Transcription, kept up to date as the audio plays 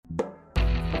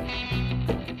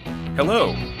Hello,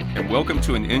 and welcome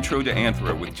to an intro to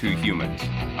Anthro with two humans.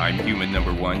 I'm human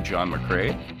number one, John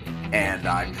McCrae. And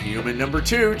I'm human number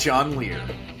two, John Lear.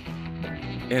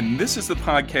 And this is the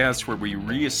podcast where we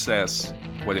reassess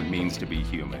what it means to be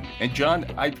human. And John,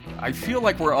 I feel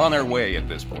like we're on our way at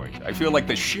this point. I feel like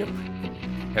the ship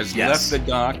has left the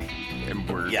dock and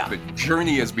the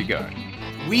journey has begun.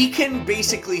 We can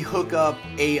basically hook up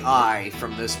AI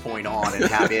from this point on and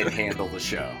have it handle the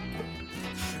show.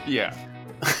 Yeah.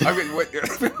 I mean,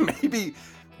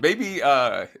 maybe.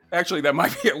 Actually, that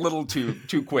might be a little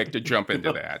too quick to jump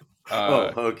into that.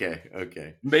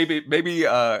 Okay. Maybe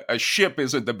a ship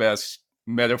isn't the best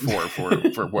metaphor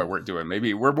for what we're doing.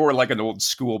 Maybe we're more like an old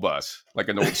school bus,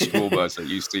 that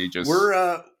you see just.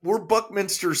 We're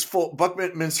Buckminster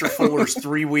Fuller's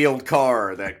three-wheeled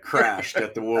car that crashed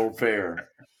at the World Fair.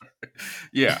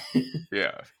 Yeah.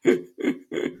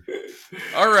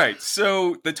 All right.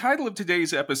 So the title of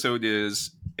today's episode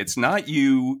is It's Not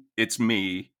You, It's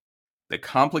Me, the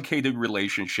complicated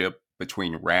relationship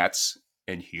between rats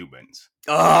and humans.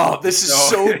 Oh, this is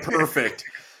so perfect.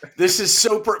 This is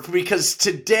so perfect because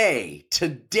today,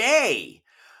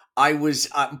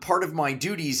 part of my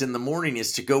duties in the morning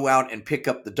is to go out and pick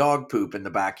up the dog poop in the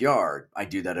backyard. I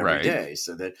do that every day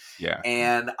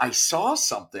and I saw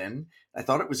something. I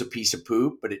thought it was a piece of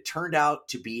poop, but it turned out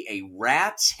to be a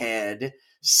rat's head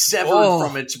severed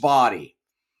from its body.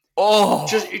 Oh,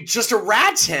 just a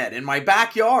rat's head in my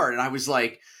backyard. And I was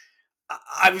like,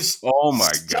 oh my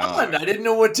stunned. God. I didn't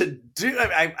know what to do.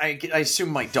 I assume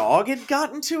my dog had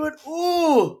gotten to it.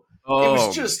 Oh, it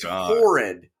was just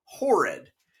horrid.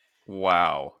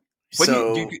 Wow. But do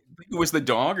you think it was the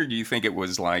dog, or do you think it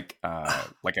was like a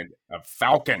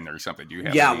falcon or something?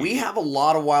 We have a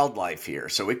lot of wildlife here,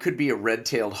 so it could be a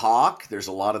red-tailed hawk. There's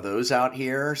a lot of those out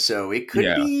here, so it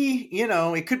could be,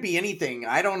 it could be anything.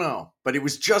 I don't know, but it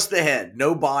was just the head,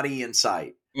 no body in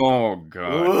sight. Oh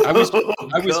God! I was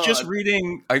just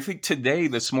reading. I think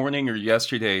this morning or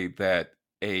yesterday, that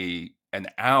an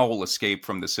owl escaped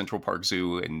from the Central Park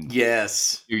Zoo in New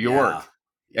York,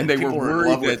 and they were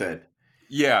worried that.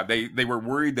 Yeah, they were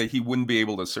worried that he wouldn't be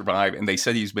able to survive, and they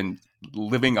said he's been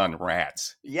living on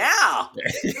rats. Yeah.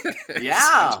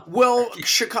 Well,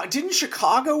 didn't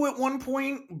Chicago at one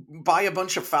point buy a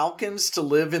bunch of falcons to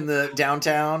live in the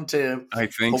downtown to I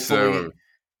think so.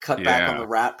 Cut back on the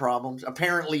rat problems?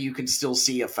 Apparently, you can still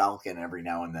see a falcon every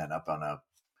now and then up on a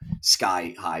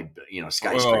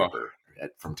skyscraper.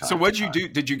 From time so what'd you do?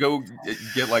 Did you go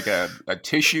get like a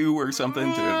tissue or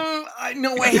something?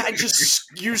 I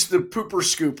just used the pooper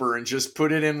scooper and just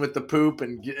put it in with the poop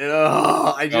and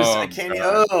I can't.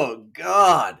 God. Oh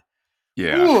God.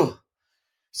 Yeah. Ooh.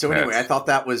 So anyway, I thought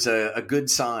that was a good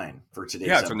sign for today's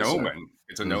episode. It's an omen.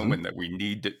 It's an omen that we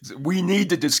need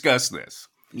to discuss this.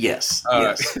 Yes.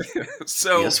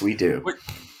 So yes, we do.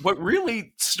 What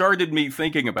really started me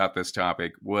thinking about this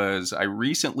topic was I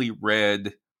recently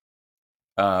read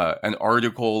an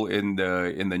article in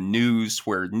the news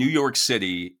where New York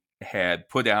City had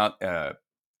put out an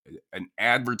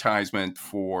advertisement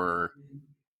for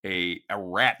a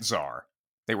rat czar.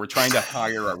 They were trying to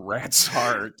hire a rat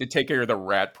czar to take care of the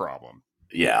rat problem.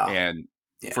 Yeah. And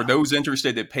for those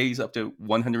interested, it pays up to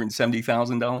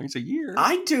 $170,000 a year.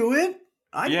 I do it.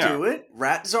 Do it.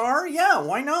 Rat czar? Yeah,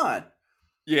 why not?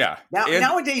 Yeah.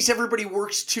 Nowadays everybody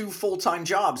works 2 full-time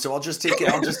jobs, so I'll just take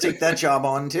that job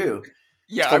on too.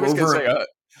 Yeah, I was going to say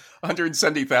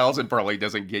 170,000 probably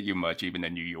doesn't get you much even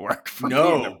in New York.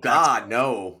 No, God,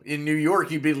 no. In New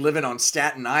York, you'd be living on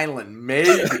Staten Island,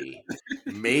 maybe.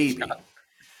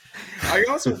 I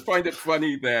also find it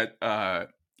funny that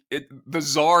the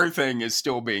czar thing is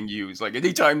still being used. Like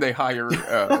anytime they hire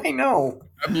I know.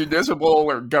 a municipal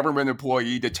or government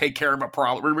employee to take care of a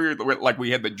problem, like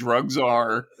we had the drug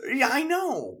czar. Yeah, I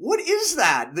know. What is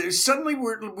that? Suddenly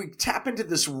we tap into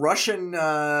this Russian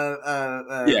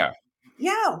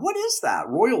what is that?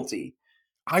 Royalty.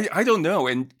 I don't know.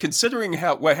 And considering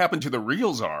what happened to the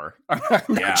real czar, I'm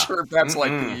not sure if that's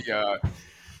like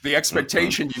the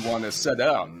expectation you want to set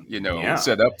up,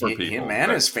 set up for people. Him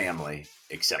and his family,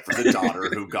 except for the daughter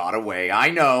who got away. I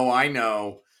know.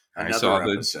 Another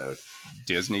episode.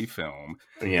 Disney film.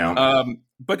 Yeah.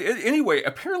 But anyway,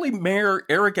 apparently Mayor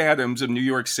Eric Adams of New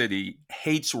York City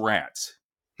hates rats.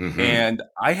 Mm-hmm. And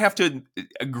I have to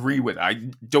agree with it. I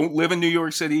don't live in New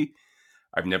York City.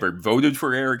 I've never voted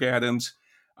for Eric Adams.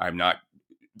 I'm not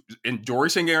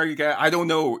endorsing Eric Adams. I don't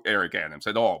know Eric Adams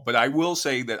at all, but I will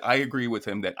say that I agree with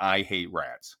him that I hate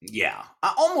rats. Yeah,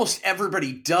 almost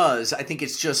everybody does. I think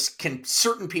it's just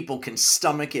certain people can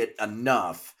stomach it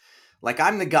enough. Like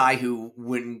I'm the guy who,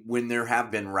 when there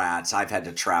have been rats, I've had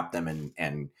to trap them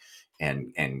and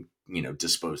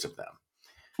dispose of them.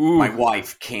 Ooh. My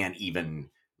wife can't even,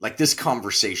 like, this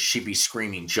conversation, she'd be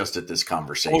screaming just at this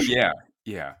conversation. Oh,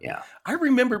 yeah. I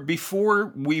remember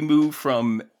before we moved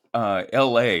from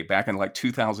LA back in like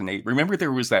 2008, remember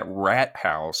there was that rat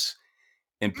house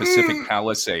in Pacific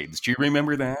Palisades. Do you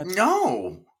remember that?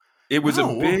 No. It was a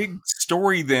big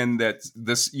story then that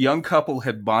this young couple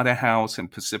had bought a house in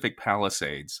Pacific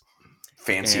Palisades.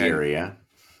 Fancy area.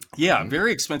 Yeah,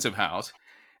 very expensive house.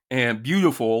 And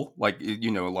beautiful, like,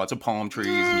 lots of palm trees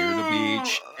near the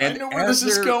beach. And I know where this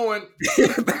is going.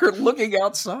 They're looking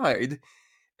outside,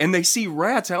 and they see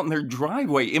rats out in their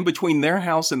driveway in between their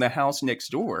house and the house next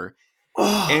door.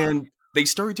 And they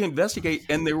started to investigate,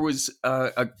 and there was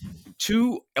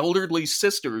two elderly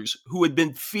sisters who had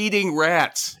been feeding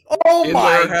rats. Oh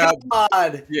my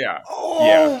God! Yeah.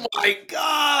 Oh my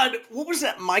God! What was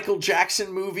that Michael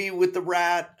Jackson movie with the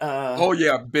rat?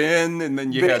 Ben, and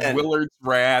then you had Willard's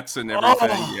rats and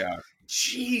everything. Yeah.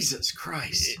 Jesus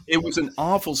Christ! It was an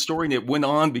awful story, and it went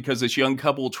on because this young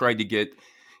couple tried to get,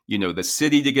 the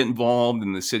city to get involved,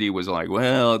 and the city was like,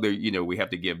 well, we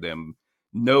have to give them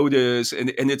notice, and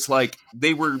it's like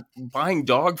they were buying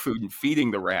dog food and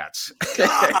feeding the rats.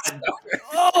 God.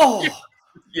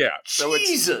 Yeah. So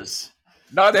Jesus.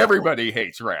 Not everybody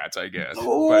hates rats, I guess.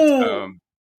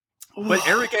 But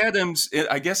Eric Adams,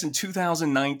 I guess in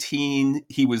 2019,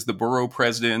 he was the borough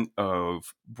president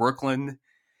of Brooklyn,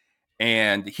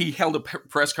 and he held a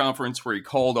press conference where he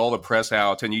called all the press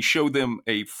out, and he showed them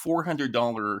a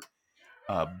 $400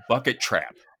 bucket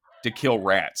trap to kill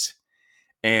rats.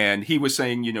 And he was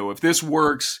saying, if this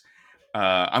works,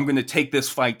 I'm going to take this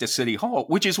fight to City Hall,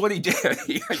 which is what he did.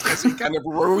 I guess he kind of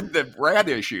rode the rat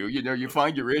issue. You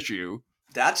find your issue.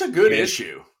 That's a good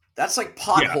issue. That's like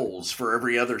potholes for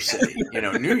every other city.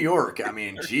 New York, I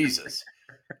mean, Jesus.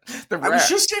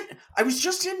 I was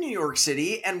just in New York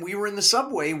City, and we were in the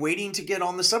subway waiting to get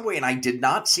on the subway, and I did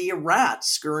not see a rat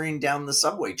scurrying down the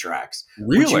subway tracks,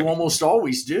 which you almost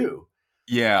always do.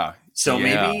 Yeah. So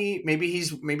maybe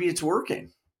it's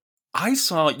working. I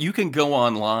saw you can go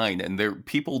online and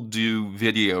people do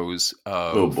videos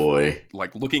of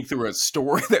like looking through a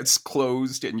store that's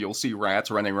closed, and you'll see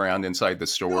rats running around inside the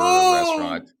store or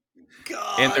restaurant.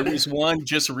 God. And there was one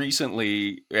just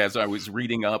recently, as I was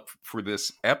reading up for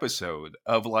this episode,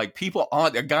 of like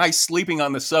a guy sleeping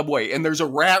on the subway, and there's a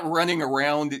rat running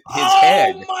around his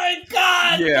head. Oh my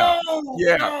God! Yeah.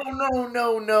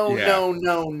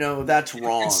 No, that's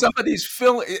wrong. And somebody's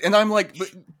filming, and I'm like,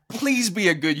 please be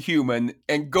a good human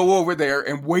and go over there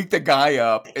and wake the guy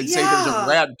up and say there's a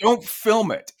rat. Don't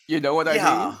film it. You know what I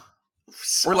mean?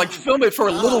 Or like film it for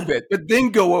a little bit, but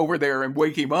then go over there and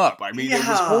wake him up. I mean, it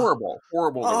was horrible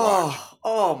to watch.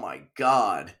 Oh my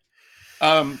God.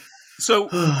 So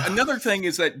another thing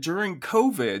is that during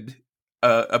COVID,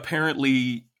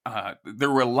 apparently there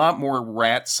were a lot more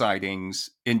rat sightings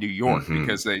in New York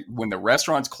because when the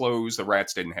restaurants closed, the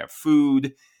rats didn't have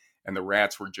food, and the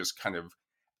rats were just kind of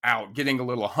out getting a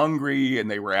little hungry, and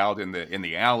they were out in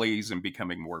the alleys and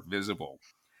becoming more visible.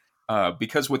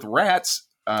 Because with rats,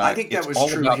 I think that was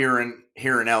true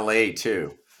here in LA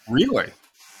too. Really?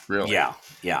 Yeah.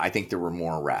 I think there were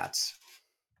more rats.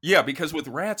 Yeah, because with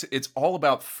rats, it's all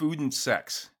about food and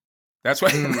sex. That's why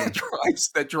that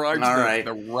drives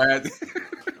the rat.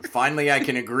 Finally, I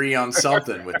can agree on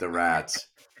something with the rats.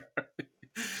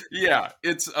 Yeah,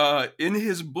 it's in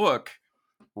his book,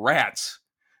 Rats.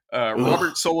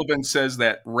 Robert Sullivan says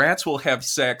that rats will have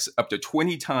sex up to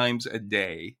 20 times a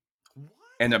day.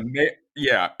 And a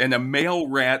male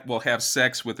rat will have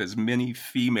sex with as many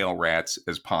female rats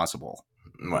as possible.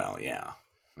 Well, yeah.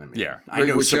 I mean, yeah, I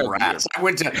know some rats. I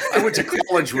went to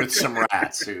college with some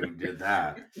rats who did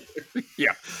that.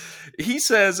 Yeah. He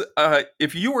says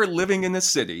if you are living in a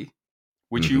city,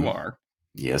 which you are.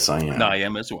 Yes, I am. And I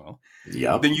am as well.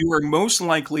 Yeah. Then you are most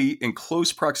likely in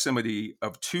close proximity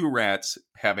of two rats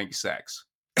having sex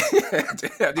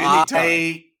at any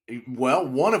time. Well,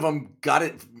 one of them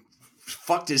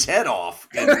fucked his head off.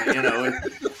 And,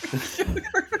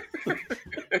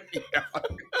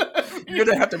 You're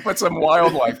going to have to put some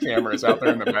wildlife cameras out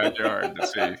there in the backyard to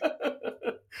see.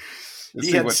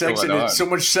 He had sex and so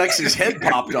much sex his head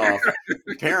popped off,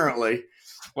 apparently.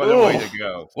 What a way to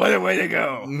go. What a way to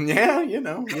go. Yeah,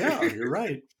 you're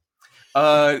right.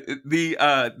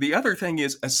 The other thing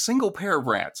is a single pair of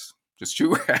rats, just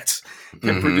two rats,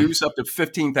 can produce up to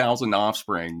 15,000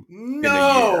 offspring in a year.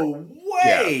 No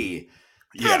way.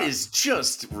 Yeah. That is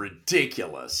just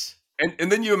ridiculous.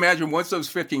 And then you imagine once those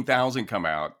 15,000 come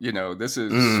out, this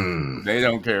is, they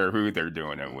don't care who they're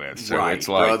doing it with. So it's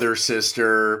like brother,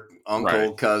 sister,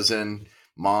 uncle, cousin,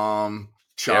 mom,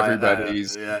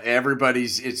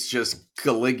 Everybody's. It's just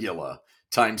Caligula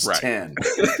times 10.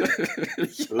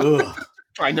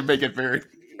 Trying to make it very,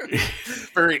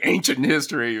 very ancient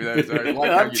history.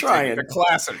 I'm trying the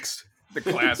classics.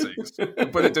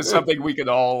 Put it to something we could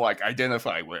all like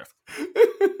identify with.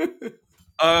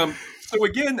 So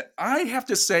again, I have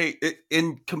to say,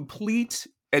 in complete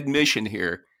admission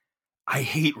here, I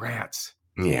hate rats.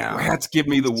 Yeah, rats give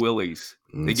me the willies.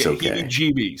 They get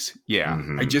heebie-jeebies. Yeah,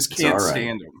 I just can't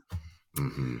stand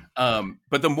them.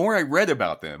 But the more I read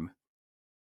about them,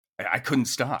 I couldn't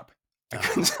stop.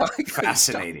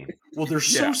 Fascinating. Stop. Well, they're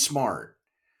so smart.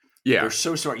 Yeah, they're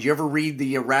so smart. You ever read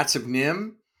the Rats of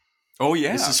Nim? Oh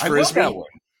yeah, Mrs. Frisbee. I love that one.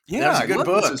 Yeah, that was a good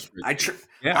book.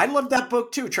 I love that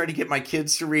book too. Tried to get my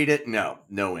kids to read it.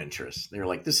 No interest. They were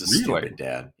like, "This is stupid,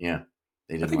 Dad." Yeah,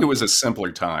 they didn't. I think it was a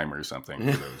simpler time or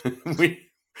something. For those.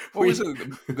 What was it?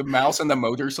 The Mouse and the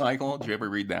Motorcycle? Did you ever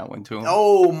read that one too?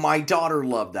 Oh, my daughter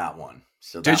loved that one.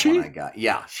 So that did she? One I got.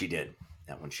 Yeah, she did.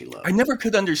 That one she loved. I never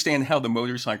could understand how the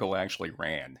motorcycle actually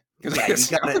ran. Yeah,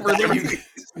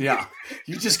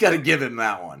 you just got to give him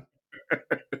that one.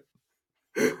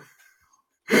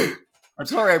 I'm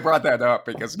sorry I brought that up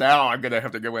because now I'm going to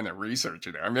have to go in and research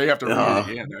it. I may have to read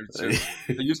it again.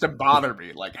 It used to bother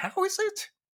me. Like, how is it?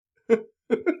 How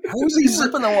is he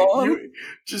zipping along?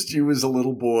 You as a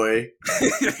little boy,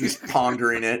 just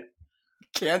pondering it.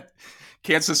 Can't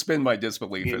suspend my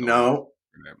disbelief. No.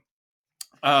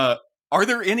 Are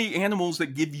there any animals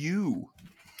that give you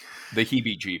the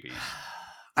heebie-jeebies?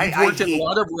 I've worked in a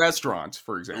lot of restaurants,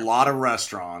 for example. A lot of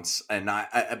restaurants, and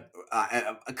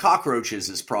cockroaches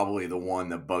is probably the one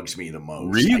that bugs me the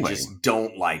most. Really? I just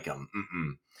don't like them.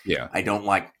 Yeah, I don't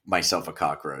like myself a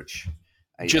cockroach.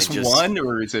 Just one,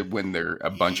 or is it when they're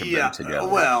a bunch of them together?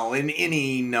 Well, in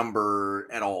any number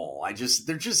at all. I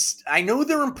know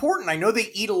they're important. I know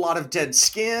they eat a lot of dead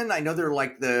skin. I know they're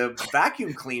like the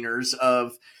vacuum cleaners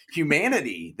of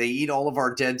humanity. They eat all of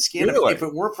our dead skin. Really? If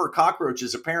it weren't for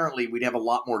cockroaches, apparently we'd have a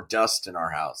lot more dust in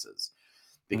our houses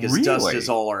because dust is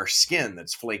all our skin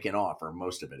that's flaking off, or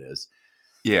most of it is.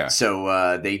 Yeah.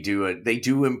 So they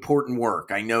do important work.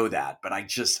 I know that, but I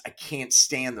can't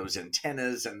stand those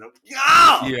antennas and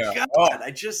God,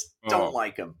 I just don't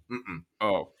like them.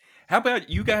 Oh, how about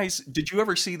you guys? Did you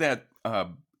ever see that?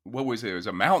 What was it? It was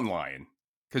a mountain lion.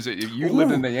 Because you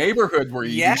lived in the neighborhood where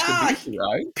he used to be,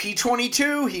 right?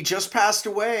 P-22, he just passed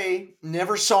away.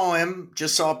 Never saw him.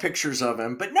 Just saw pictures of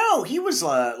him. But no, he was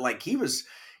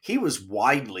he was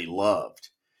widely loved.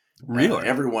 Really?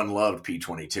 Everyone loved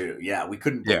P-22. Yeah, we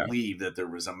couldn't believe that there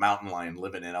was a mountain lion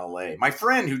living in L.A. My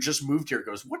friend who just moved here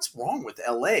goes, "What's wrong with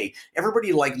L.A.?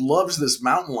 Everybody loves this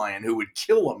mountain lion who would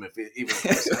kill him if it even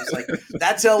was." I was like,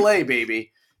 "That's L.A.,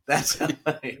 baby. That's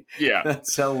L.A. Yeah,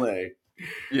 that's L.A."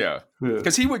 Yeah,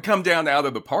 because he would come down out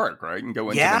of the park, right, and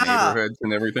go into the neighborhoods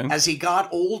and everything. As he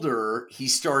got older, he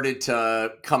started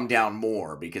to come down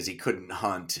more because he couldn't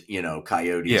hunt,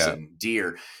 coyotes and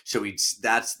deer. So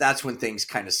that's when things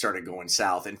kind of started going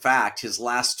south. In fact, his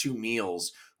last 2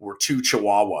 meals were 2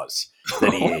 chihuahuas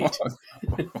that he ate.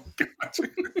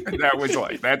 That was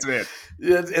that's it.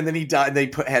 And then he died.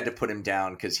 They had to put him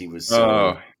down because he was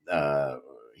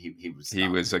he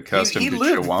was accustomed to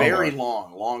lived Chihuahua. Very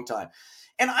long time.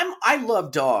 And I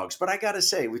love dogs, but I got to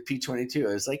say with P-22,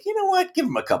 I was like, you know what? Give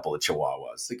him a couple of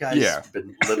Chihuahuas. The guy's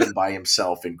been living by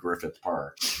himself in Griffith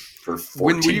Park for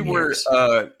 14 years. When we were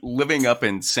living up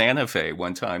in Santa Fe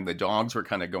one time, the dogs were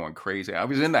kind of going crazy. I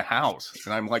was in the house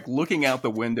and I'm looking out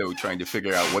the window trying to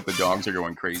figure out what the dogs are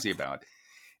going crazy about.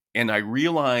 And I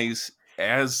realize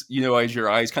as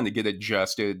your eyes kind of get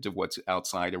adjusted to what's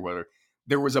outside or whatever,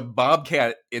 there was a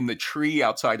bobcat in the tree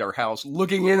outside our house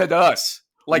looking in at us,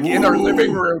 in our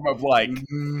living room of all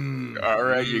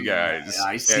right, you guys.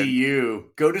 I see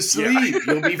you. Go to sleep.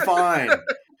 Yeah. You'll be fine.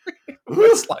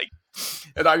 It's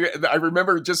and I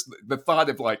remember just the thought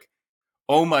of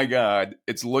oh my God,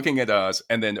 it's looking at us.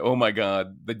 And then, oh my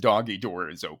God, the doggy door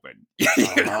is open.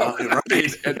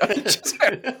 Right. And I just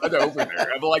had to run over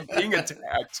there. I'm being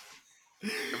attacked.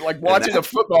 Watching a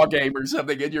football game or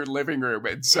something in your living room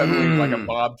and suddenly a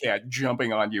bobcat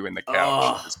jumping on you in the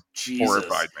couch just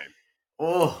horrified me.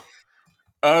 Oh,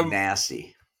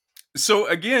 nasty. So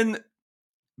again,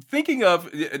 thinking of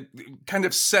kind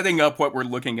of setting up what we're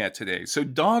looking at today. So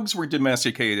dogs were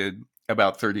domesticated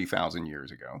about 30,000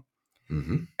 years ago.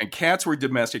 Mm-hmm. And cats were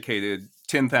domesticated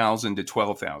 10,000 to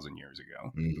 12,000 years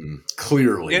ago. Mm-hmm.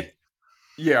 Clearly.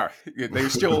 Yeah, they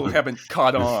still haven't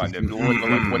caught on and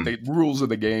what the rules of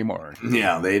the game are.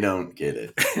 Yeah, they don't get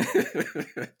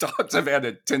it. Dogs have had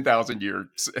a 10,000-year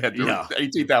head,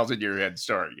 18,000-year head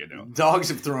start. Dogs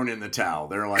have thrown in the towel.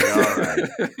 They're like, all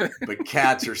right, but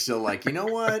cats are still like, you know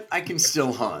what? I can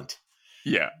still hunt.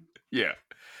 Yeah.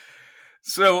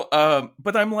 So,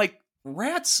 but I'm like,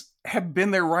 rats have been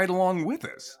there right along with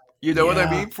us. You know what I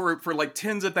mean? For like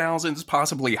tens of thousands,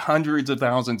 possibly hundreds of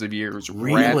thousands of years.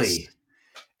 Really? Rats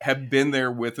have been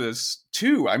there with us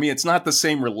too. I mean, it's not the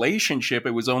same relationship.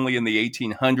 It was only in the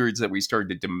 1800s that we started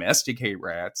to domesticate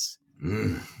rats.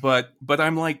 But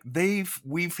I'm like,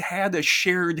 we've had a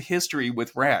shared history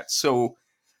with rats. So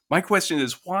my question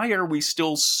is, why are we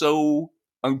still so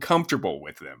uncomfortable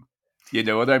with them? You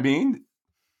know what I mean?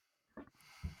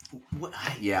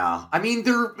 Yeah. I mean,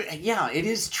 it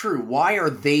is true. Why are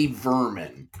they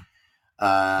vermin?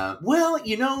 Well,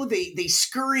 they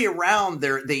scurry around.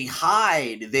 They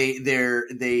hide.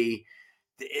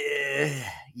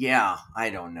 I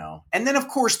don't know. And then, of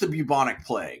course, the bubonic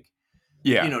plague.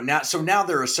 Yeah. Now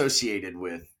they're associated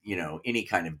with, any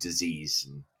kind of disease.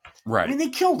 And, right. I mean, they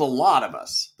killed a lot of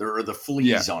us. The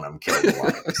fleas on them killed a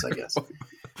lot of us, I guess.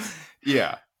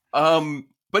 Yeah.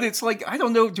 But it's like, I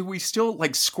don't know, do we still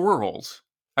like squirrels?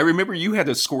 I remember you had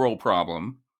a squirrel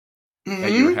problem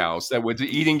at your house that was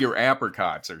eating your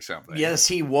apricots or something. Yes,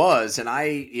 he was. And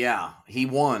he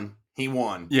won.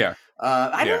 Yeah.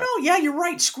 I don't know. Yeah, you're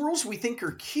right. Squirrels we think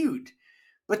are cute,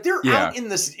 but they're out in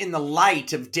the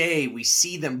light of day. We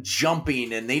see them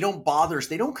jumping and they don't bother us.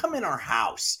 They don't come in our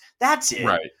house. That's it.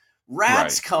 Right.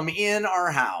 Rats come in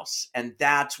our house, and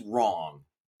that's wrong.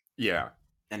 Yeah.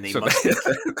 And they must be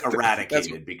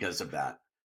eradicated because of that.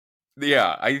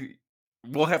 Yeah,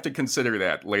 we'll have to consider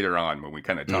that later on when we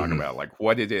kind of talk about like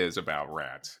what it is about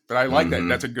rats. But I like that.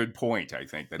 That's a good point, I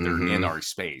think, that they're in our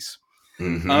space.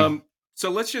 So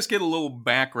let's just get a little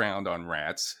background on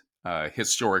rats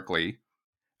historically.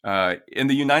 In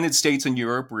the United States and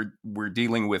Europe, we're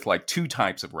dealing with like two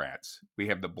types of rats. We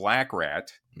have the black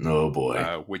rat. Oh,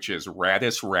 boy. Which is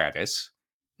Rattus rattus.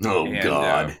 Oh,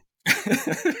 God.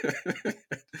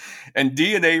 And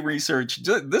DNA research,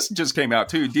 this just came out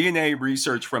too. DNA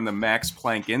research from the Max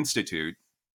Planck Institute,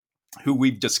 who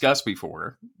we've discussed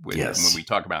before when we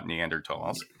talk about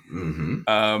Neanderthals,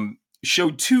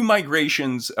 showed two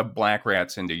migrations of black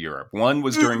rats into Europe. One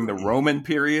was during the Roman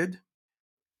period.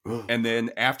 And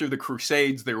then after the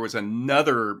Crusades, there was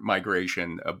another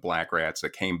migration of black rats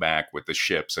that came back with the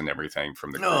ships and everything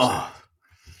from the Crusades. Oh,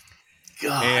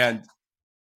 God.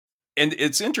 And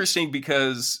it's interesting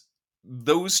because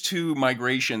those two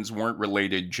migrations weren't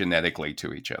related genetically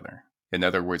to each other. In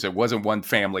other words, it wasn't one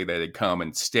family that had come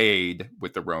and stayed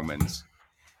with the Romans.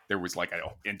 There was like an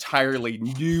entirely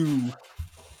new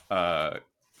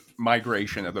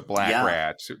migration of the black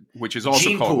rats, which is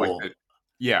also called like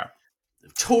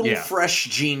total fresh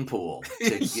gene pool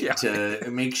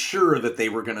to make sure that they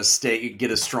were going to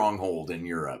get a stronghold in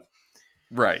Europe.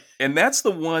 Right. And that's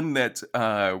the one that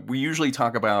we usually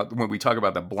talk about when we talk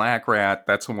about the black rat.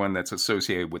 That's the one that's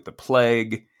associated with the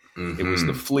plague. It was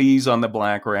the fleas on the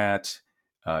black rat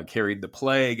carried the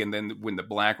plague. And then when the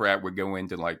black rat would go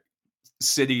into like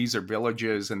cities or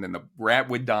villages, and then the rat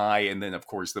would die. And then, of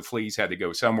course, the fleas had to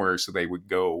go somewhere. So they would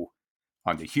go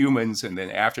onto humans. And then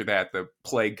after that, the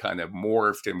plague kind of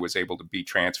morphed and was able to be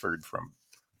transferred from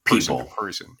person to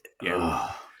person. Yeah.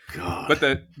 Oh. God. But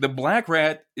the black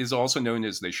rat is also known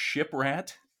as the ship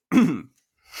rat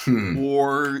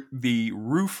or the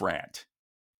roof rat.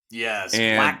 Yes,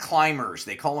 black climbers.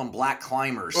 They call them black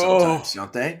climbers sometimes,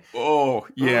 don't they? Oh,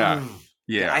 yeah.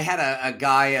 Yeah. I had a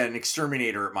guy, an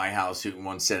exterminator at my house who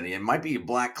once said, it might be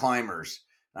black climbers.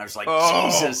 And I was like,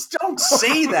 Jesus, don't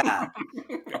say that.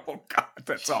 Oh, God,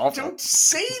 that's awful. Don't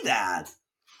say that.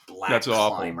 That's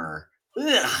climber.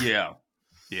 Awful. Yeah.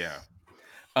 Yeah.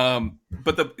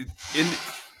 But in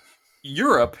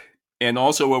Europe and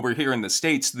also over here in the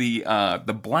States,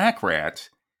 the black rat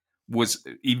was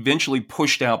eventually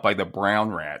pushed out by the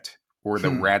brown rat or the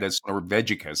Rattus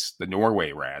norvegicus, the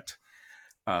Norway rat.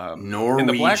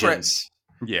 Norwegians. The black rat,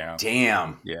 yeah.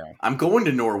 Damn. Yeah. I'm going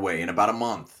to Norway in about a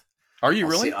month. Are you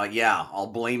really? I'll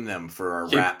blame them for our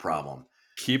rat problem.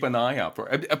 Keep an eye out for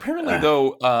it. Apparently,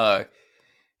 though,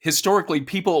 historically,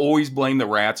 people always blame the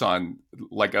rats on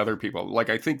like other people. Like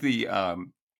I think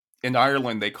in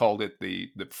Ireland they called it the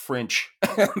French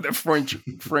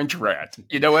French rat.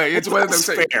 You know, it's one of those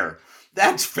things. Fair.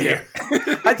 That's fair.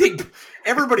 Yeah. I think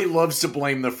everybody loves to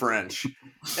blame the French,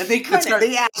 and they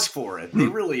ask for it. They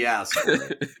really ask for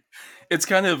it. It's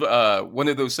kind of one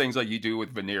of those things like you do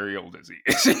with venereal disease.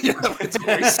 It's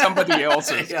always somebody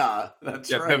else's. Yeah,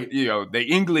 that's right. The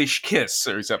English kiss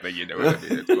or something. You know what I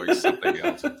mean? It's always something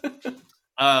else.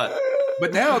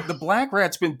 But now the black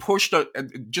rat's been pushed,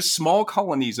 just small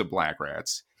colonies of black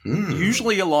rats,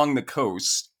 usually along the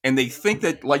coast. And they think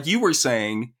that, like you were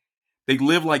saying, they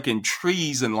live like in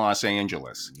trees in Los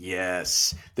Angeles.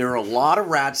 Yes. There are a lot of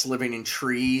rats living in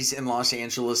trees in Los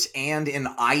Angeles and in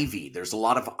ivy. There's a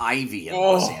lot of ivy in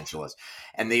Los Angeles.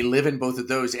 And they live in both of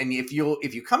those. And if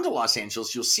you come to Los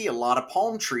Angeles, you'll see a lot of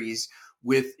palm trees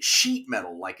with sheet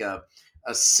metal, like a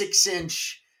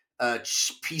 6-inch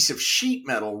piece of sheet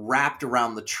metal wrapped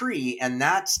around the tree. And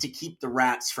that's to keep the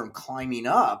rats from climbing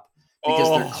up because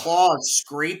their claws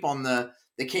scrape on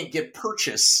they can't get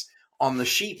purchase on the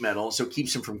sheet metal, so it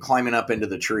keeps them from climbing up into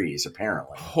the trees,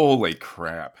 apparently. Holy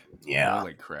crap. Yeah.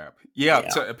 Holy crap. Yeah.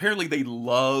 So apparently they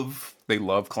love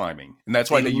climbing. And that's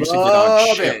why they used to get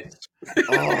on ships.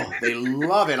 They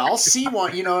love it. I'll see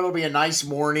one, it'll be a nice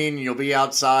morning and you'll be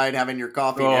outside having your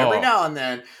coffee. And every now and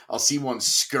then I'll see one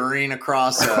scurrying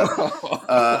across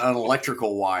an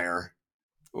electrical wire.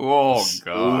 Oh,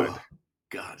 God. Ooh,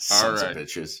 God, sons of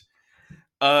bitches.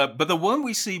 But the one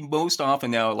we see most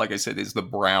often now, like I said, is the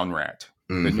brown rat,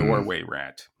 the Norway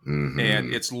rat.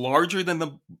 And it's larger than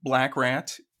the black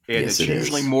rat, and it's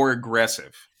usually more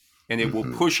aggressive, and it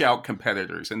will push out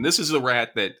competitors. And this is a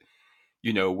rat that,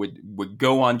 would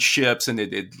go on ships and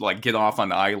it'd like get off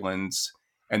on islands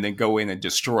and then go in and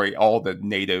destroy all the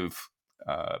native,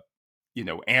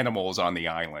 animals on the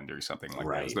island or something like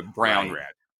that. It's the brown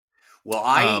rat. Well,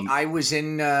 I was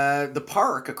in the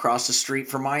park across the street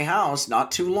from my house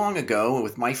not too long ago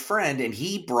with my friend, and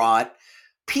he brought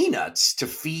peanuts to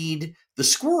feed the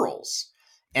squirrels.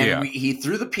 And he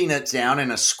threw the peanuts down,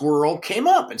 and a squirrel came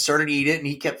up and started to eat it, and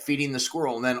he kept feeding the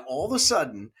squirrel. And then all of a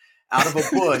sudden, out of a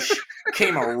bush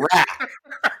came a rat.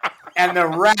 And the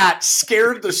rat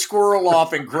scared the squirrel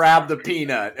off and grabbed the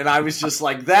peanut. And I was just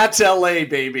like, that's L.A.,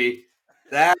 baby.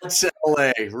 That's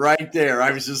L.A. right there.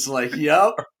 I was just like,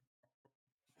 yep.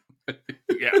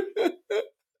 Yeah.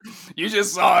 You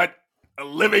just saw it. A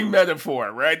living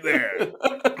metaphor right there.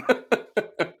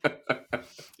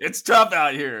 It's tough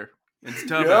out here. It's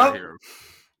tough out here.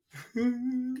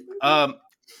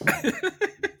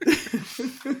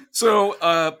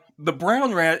 So the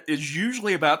brown rat is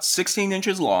usually about 16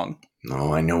 inches long.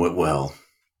 Oh, I know it well.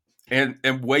 And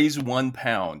weighs 1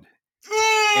 pound.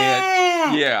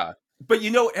 And but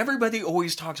everybody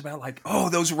always talks about like, oh,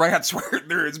 those rats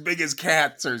they're as big as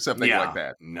cats or something like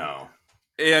that. No.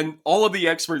 And all of the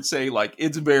experts say like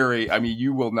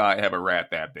you will not have a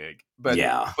rat that big. But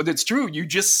it's true. You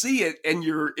just see it and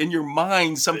in your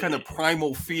mind, some kind of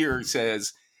primal fear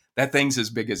says that thing's as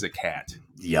big as a cat.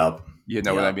 Yep. You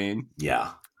know what I mean?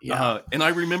 Yeah. Yeah. And I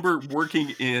remember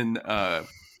working in a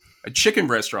chicken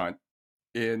restaurant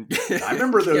in I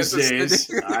remember those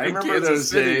days. I remember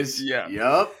those days. Yeah.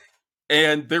 Yep.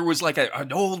 And there was like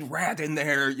an old rat in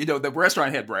there. The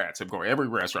restaurant had rats, of course. Every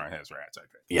restaurant has rats, I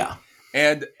think. Yeah.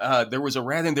 And there was a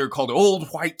rat in there called Old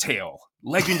Whitetail.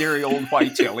 Legendary Old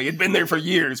Whitetail. He had been there for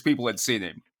years. People had seen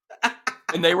him.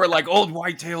 And they were like, Old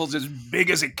Whitetail's as big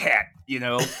as a cat,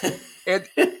 And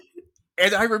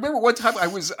I remember one time I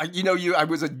was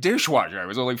a dishwasher. I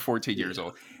was only 14 years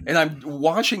old. And I'm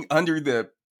washing under the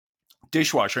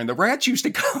dishwasher, and the rats used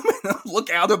to come and look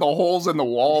out of the holes in the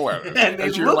wall at us. And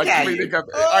as you're like cleaning up.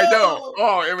 I know.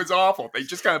 Oh, it was awful. They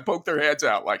just kind of poked their heads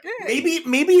out like, hey.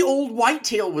 Maybe Old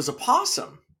Whitetail was a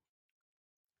possum.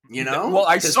 Well,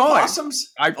 I saw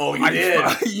possums. I did.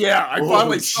 I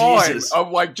finally saw him.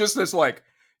 Of like just this, like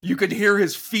you could hear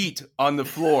his feet on the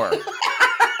floor.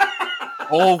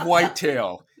 Old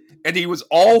Whitetail. And he was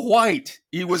all white.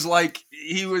 And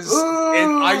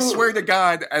I swear to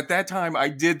God, at that time, I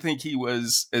did think he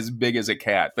was as big as a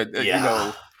cat. But,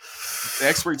 the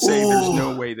experts say there's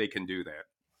no way they can do that.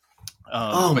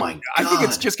 My God. I think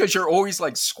it's just because you're always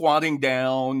like squatting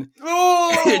down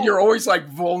and you're always like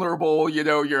vulnerable,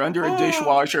 you're under a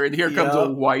dishwasher and here comes a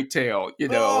whitetail,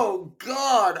 Oh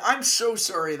God. I'm so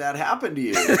sorry that happened to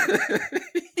you.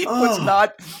 He was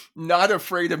not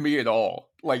afraid of me at all.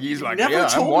 Like he's like, never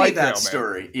told I'm whitetail, me that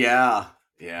story. Yeah.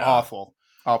 Yeah. Awful.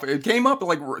 It came up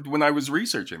like when I was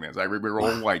researching this. I remember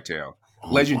Old Whitetail.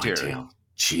 Legendary. Whitetail.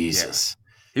 Jesus. Yeah.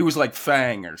 He was like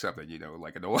Fang or something,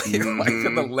 like an old, like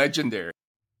the legendary.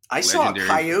 I saw a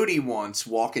coyote once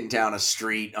walking down a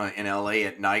street in LA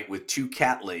at night with 2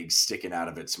 cat legs sticking out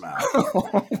of its mouth.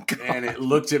 Oh, and it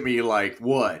looked at me like,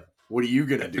 what? What are you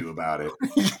going to do about it?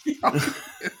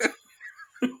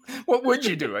 What would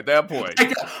you do at that point?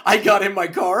 I got in my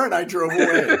car and I drove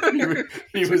away.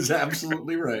 He was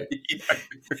absolutely right.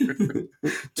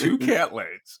 2 cat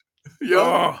lanes. Yep.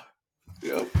 Oh.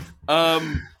 Yep.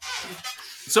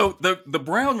 So the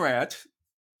brown rat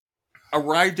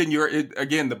arrived in Europe.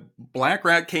 Again, the black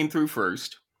rat came through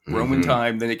first, Roman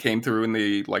time. Then it came through in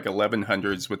the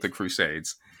 1100s with the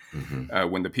Crusades,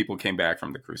 when the people came back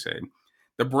from the Crusade.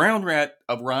 The brown rat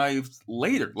arrived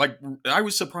later. I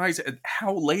was surprised at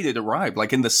how late it arrived,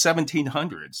 in the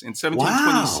 1700s. In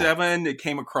 1727, It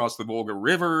came across the Volga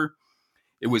River.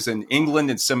 It was in England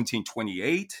in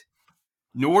 1728.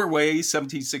 Norway,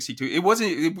 1762. It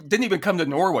didn't even come to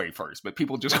Norway first, but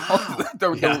people just called it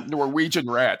the Norwegian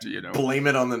rat, Blame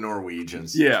it on the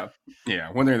Norwegians. Yeah.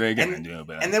 When are they going to do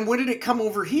about it? And then when did it come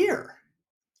over here?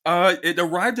 It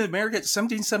arrived in America at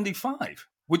 1775.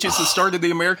 Which is the start of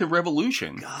the American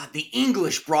Revolution. God, the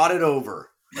English brought it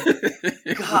over.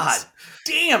 God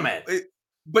damn it.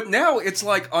 But now it's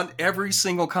on every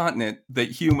single continent that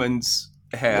humans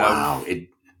have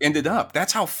ended up.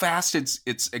 That's how fast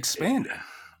it's expanded.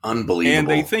 Unbelievable. And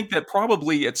they think that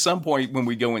probably at some point when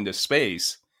we go into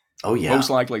space, most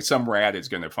likely some rat is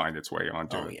going to find its way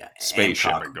onto a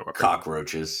spaceship and go up.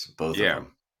 Cockroaches, both of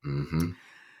them. Mm-hmm.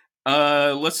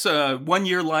 Let's 1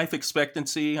 year life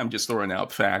expectancy. I'm just throwing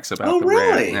out facts about the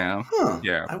rat now. Huh.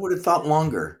 Yeah. I would have thought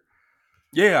longer.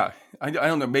 Yeah. I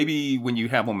don't know. Maybe when you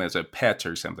have them as a pet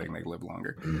or something, they live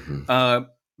longer.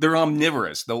 They're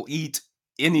omnivorous. They'll eat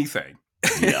anything.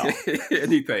 Yeah.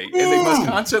 Anything. And they must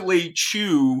constantly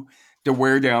chew to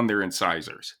wear down their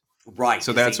incisors. Right.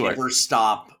 So that's they never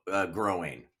stop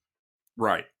growing.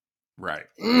 Right. God.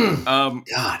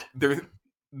 They're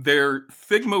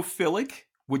thigmophilic,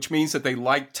 which means that they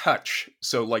like touch.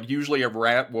 So, usually a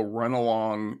rat will run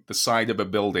along the side of a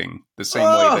building the same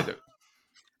way that it.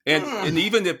 And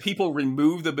even if people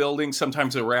remove the building,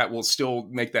 sometimes a rat will still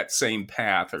make that same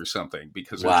path or something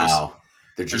because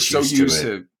they're just so used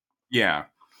to it. Yeah.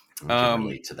 I can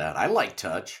relate to that. I like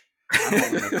touch.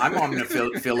 I'm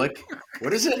omniphilic.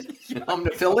 What is it?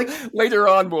 Omniphilic? Later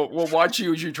on, we'll watch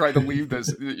you as you try to leave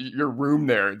your room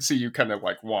there and see you kind of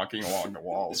walking along the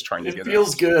walls trying to get out. It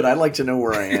feels good. I like to know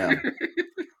where I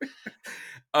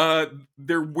am.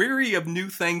 They're wary of new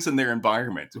things in their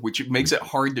environment, which makes it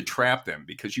hard to trap them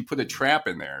because you put a trap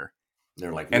in there.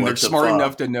 They're and they're smart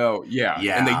enough to know. Yeah.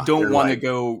 And they don't want to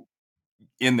go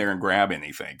in there and grab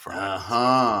anything from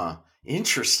it.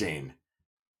 Interesting.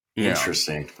 Yeah.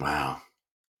 Interesting. Wow.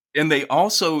 And they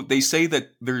say that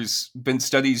there's been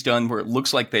studies done where it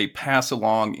looks like they pass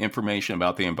along information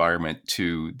about the environment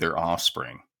to their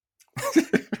offspring.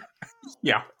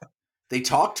 Yeah. They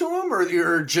talk to them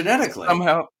or genetically?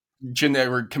 Somehow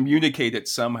or communicate it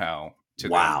somehow to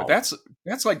them. But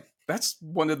that's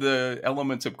one of the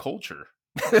elements of culture.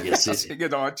 Yes, passing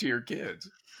it on to your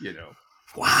kids,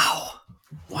 Wow.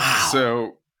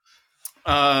 So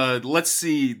let's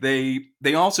see.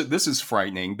 They also, this is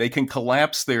frightening. They can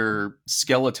collapse their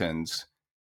skeletons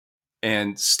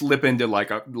and slip into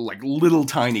little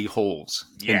tiny holes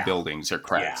in buildings or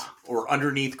cracks. Yeah. Or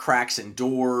underneath cracks in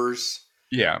doors.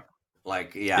 Yeah. I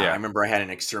remember I had an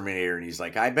exterminator and he's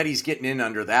like, I bet he's getting in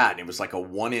under that. And it was like a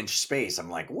 1-inch space. I'm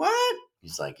like, what?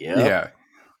 He's like, yeah.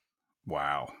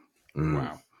 Wow.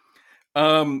 Wow.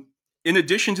 In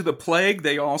addition to the plague,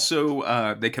 they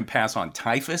also, they can pass on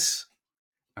typhus.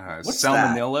 What's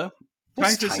salmonella.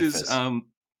 What's typhus typhus? Is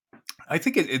I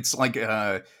think it's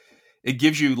it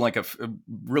gives you a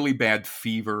really bad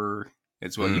fever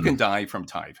as well. You can die from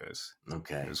typhus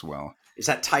as well. Is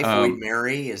that Typhoid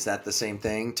Mary? Is that the same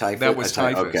thing? Typhus? That was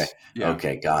typhus. Okay. Yeah.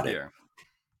 Okay, got it. Yeah.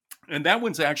 And that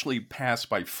one's actually passed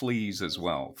by fleas as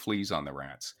well. Fleas on the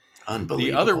rats.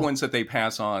 Unbelievable. The other ones that they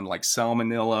pass on, like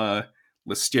salmonella,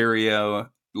 listeria,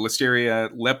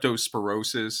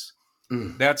 leptospirosis,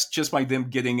 that's just by them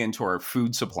getting into our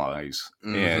food supplies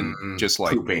and just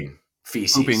pooping,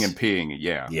 feces, pooping and peeing.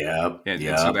 Yeah. And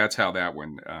so that's how that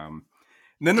one. And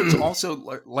then there's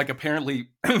also apparently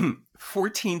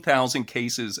 14,000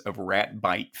 cases of rat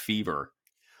bite fever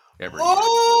every year.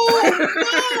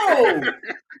 Oh no!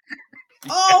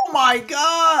 Oh my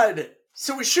God!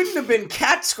 So it shouldn't have been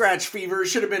cat scratch fever. It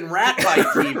should have been rat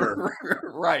bite fever.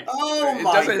 Right. Oh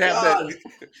my God!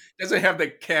 Doesn't have the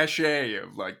cachet of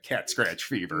cat scratch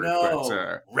fever. No.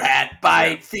 But, rat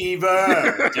bite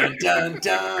fever. Dun dun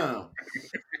dun.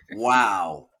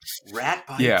 Wow. Rat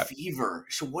bite fever.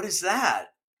 So what is that?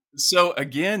 So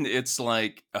again, it's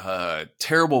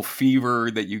terrible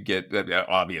fever that you get,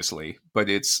 obviously, but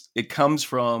it comes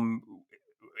from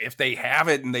if they have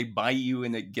it and they bite you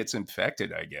and it gets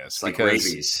infected, I guess. It's like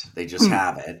rabies. They just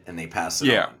have it and they pass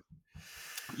it on.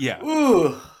 Yeah.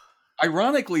 Ooh.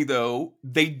 Ironically, though,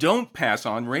 they don't pass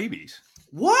on rabies.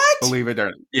 What? Believe it or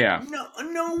not. Yeah.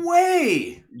 No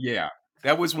way. Yeah.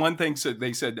 That was one thing. So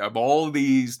they said of all of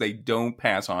these, they don't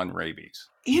pass on rabies.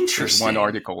 Interesting. There's one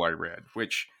article I read,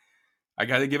 which I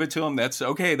got to give it to them. That's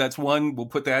okay. That's one. We'll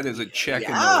put that as a check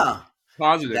in the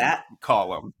positive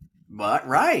column. But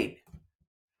right.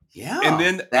 Yeah. And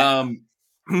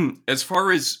then as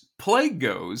far as plague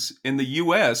goes, in the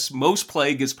U.S., most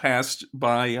plague is passed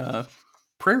by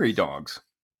prairie dogs.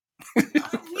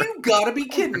 You gotta be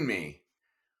kidding me.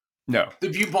 No. The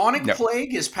bubonic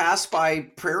plague is passed by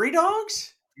prairie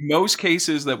dogs? Most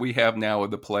cases that we have now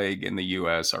of the plague in the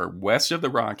U.S. are west of the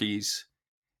Rockies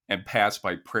and passed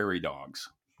by prairie dogs.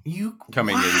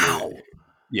 Coming in.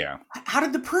 Yeah. How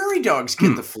did the prairie dogs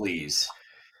get the fleas?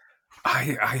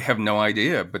 I have no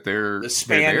idea, but they're the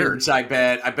Spaniards. I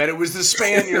bet it was the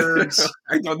Spaniards.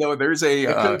 I don't know. There's the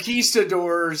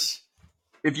conquistadors.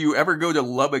 If you ever go to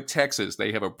Lubbock, Texas,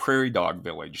 they have a prairie dog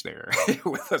village there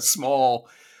with a small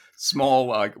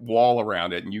wall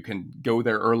around it, and you can go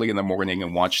there early in the morning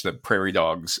and watch the prairie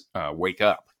dogs wake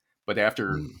up. But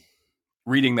after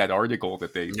reading that article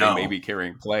that they may be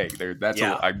carrying plague,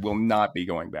 I will not be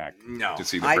going back to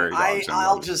see the prairie dogs.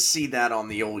 I'll just see that on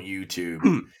the old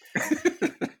YouTube.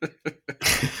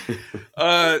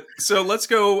 So let's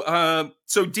go.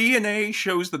 So DNA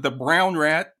shows that the brown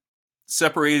rat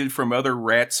separated from other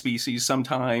rat species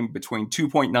sometime between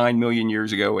 2.9 million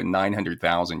years ago and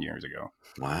 900,000 years ago.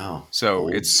 Wow. So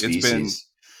it's been,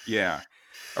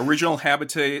 original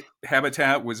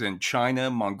habitat was in China,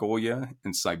 Mongolia,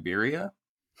 and Siberia.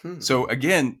 So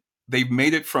again, they've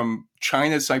made it from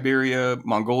China, Siberia,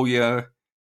 Mongolia,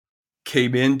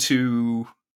 came into.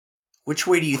 Which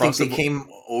way do you think they came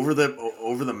over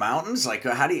the mountains? Like,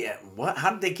 how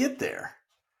did they get there?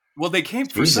 Well, they came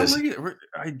for some reason.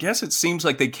 I guess it seems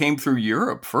like they came through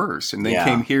Europe first, and they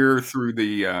came here through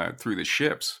the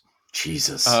ships.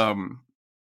 Jesus.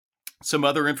 Some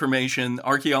other information.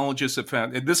 Archaeologists have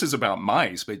found, and this is about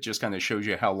mice, but it just kind of shows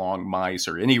you how long mice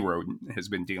or any rodent has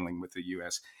been dealing with the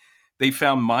U.S. They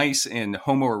found mice in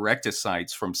Homo erectus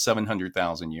sites from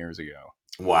 700,000 years ago.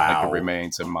 Wow. Like the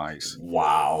remains of mice.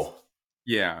 Wow.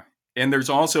 Yeah. And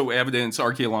there's also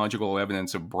archaeological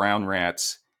evidence of brown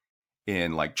rats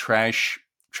in like trash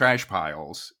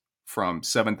piles from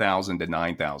 7,000 to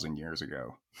 9,000 years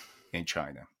ago in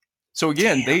China. So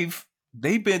again, they've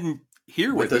been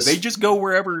here with us. They just go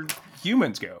wherever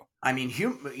humans go. I mean,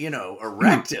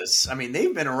 erectus. I mean,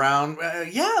 they've been around.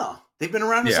 They've been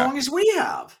around as long as we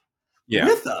have. Yeah.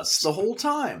 With us the whole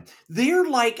time. They're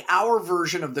like our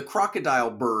version of the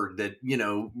crocodile bird that,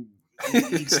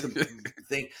 eats the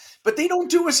thing. But they don't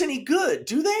do us any good,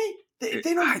 do they?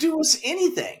 They don't do us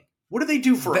anything. What do they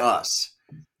do for us?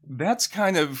 That's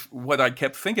kind of what I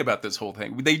kept thinking about this whole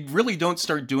thing. They really don't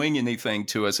start doing anything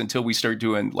to us until we start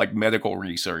doing like medical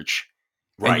research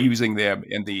and using them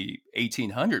in the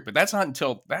 1800s. But that's not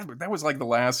until that was like the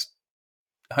last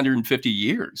 150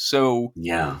 years. So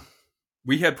yeah.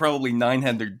 We had probably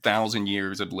 900,000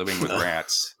 years of living with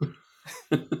rats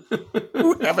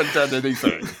who haven't done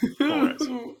anything for us.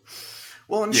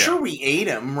 Well, I'm sure we ate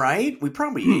them, right? We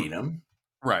probably ate them.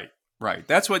 Right.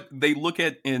 That's what they look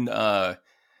at in the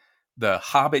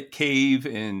Hobbit cave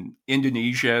in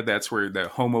Indonesia. That's where the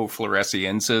Homo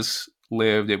floresiensis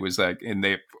lived. It was like, and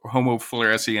the Homo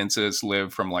floresiensis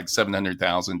lived from like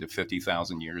 700,000 to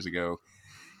 50,000 years ago.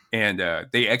 And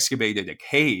they excavated a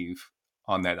cave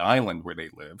on that island where they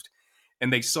lived,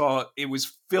 and they saw it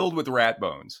was filled with rat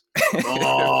bones.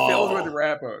 Filled with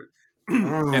rat bones.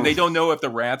 And they don't know if the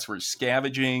rats were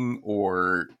scavenging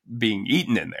or being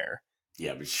eaten in there.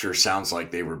 Yeah, but it sure sounds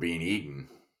like they were being eaten.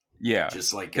 Yeah.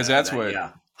 Just like because that's what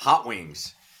hot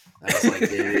wings. That's like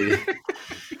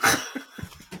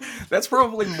that's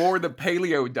probably more the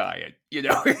paleo diet. The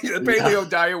paleo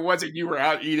diet wasn't you were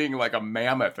out eating like a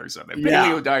mammoth or something.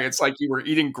 Paleo diet's like you were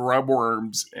eating grub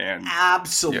worms and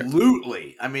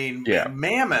absolutely. I mean,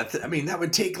 mammoth. I mean, that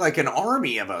would take like an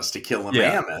army of us to kill a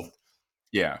mammoth.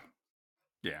 Yeah.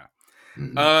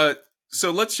 Mm-hmm.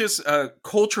 So let's just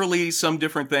culturally some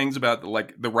different things about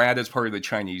like the rat as part of the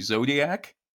Chinese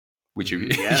zodiac, which you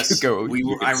go.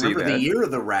 I remember the year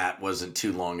of the rat wasn't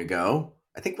too long ago.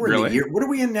 I think we're in the year. What are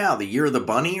we in now? The year of the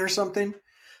bunny or something?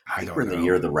 I think we're in the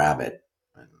year of the rabbit.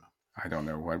 I don't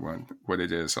know what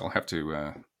it is. I'll have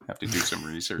to do some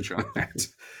research on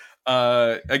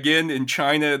that. Again, in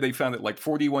China, they found it like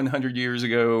 4,100 years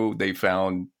ago. They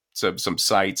found some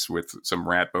sites with some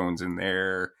rat bones in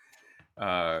there.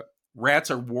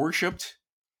 Rats are worshipped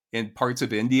in parts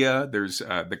of India. There's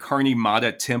the Karni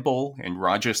Mata temple in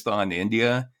Rajasthan,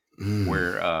 India,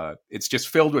 where it's just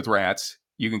filled with rats.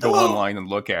 You can go online and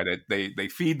look at it. They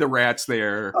feed the rats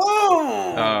there.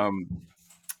 Oh.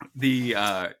 The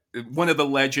one of the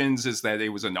legends is that it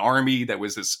was an army that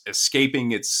was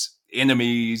escaping its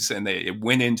enemies, and it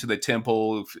went into the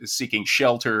temple seeking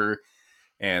shelter,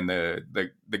 and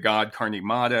the god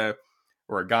Karnimata,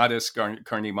 or a goddess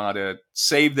Karnimata,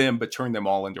 saved them but turned them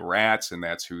all into rats, and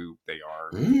that's who they are.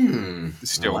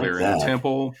 Still there in the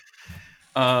temple.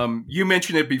 You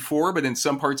mentioned it before, but in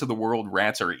some parts of the world,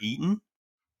 rats are eaten,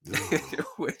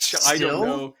 which I don't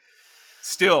know.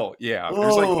 Still, yeah.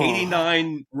 There's like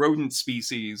 89 rodent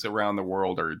species around the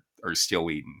world are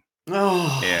still eaten.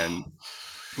 And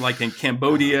like in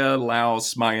Cambodia,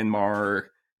 Laos, Myanmar,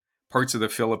 parts of the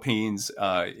Philippines,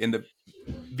 in the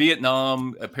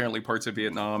Vietnam, apparently parts of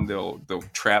Vietnam, they'll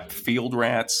trap field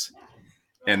rats,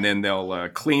 and then they'll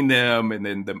clean them, and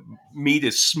then the meat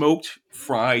is smoked,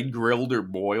 fried, grilled, or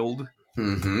boiled.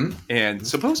 And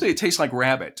supposedly it tastes like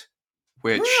rabbit.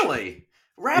 Which really?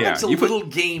 Rabbit's a little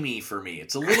gamey for me.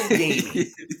 It's a little gamey.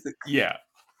 Yeah.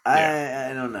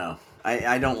 I don't know.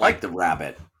 I don't like the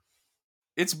rabbit.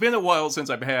 It's been a while since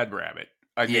I've had rabbit.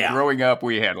 I mean, growing up,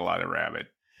 we had a lot of rabbit.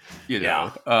 You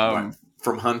know,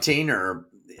 from hunting or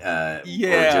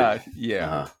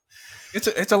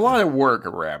It's a lot of work, a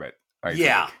rabbit. I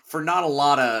think. For not a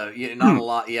lot of a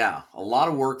lot. Yeah, a lot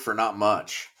of work for not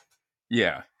much.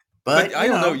 Yeah, but I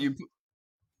don't know.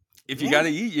 If you got to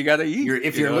eat, you got to eat.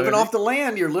 If you're living off the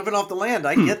land, you're living off the land.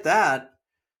 I get that.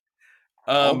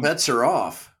 All bets are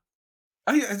off.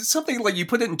 It's something like, you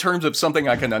put it in terms of something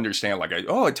I can understand, like,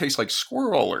 it tastes like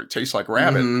squirrel, or it tastes like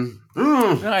rabbit.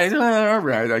 All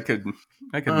right, I could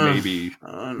maybe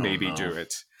do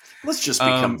it. Let's just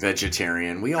become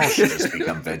vegetarian. We all should just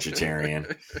become vegetarian.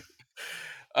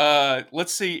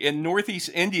 Let's see. In Northeast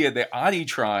India, the Adi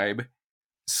tribe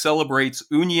celebrates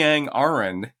Unyang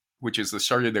Aran, which is the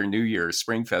start of their New Year's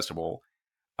Spring Festival,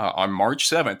 on March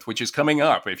 7th, which is coming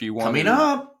up. If you want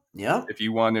if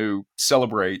you want to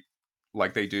celebrate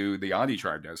like they do, the Adi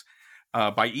tribe does,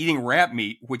 by eating rat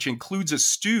meat, which includes a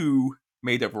stew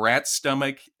made of rat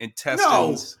stomach,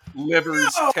 intestines,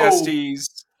 livers,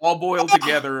 testes, all boiled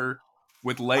together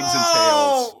with legs and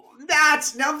tails.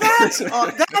 That's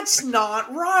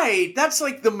not right. That's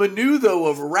like the menudo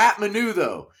of rat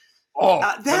menudo.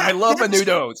 I love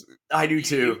menudos. I do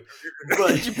too.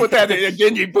 But you put that in,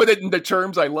 again. You put it in the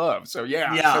terms I love. So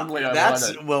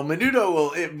menudo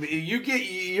will.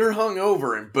 You're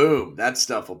hungover and boom, that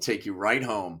stuff will take you right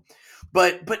home.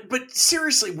 But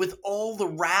seriously, with all the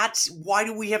rats, why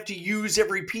do we have to use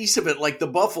every piece of it like the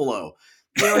buffalo?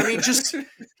 You know what I mean?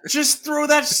 Just throw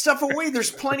that stuff away.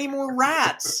 There's plenty more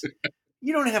rats.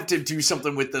 You don't have to do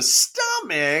something with the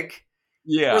stomach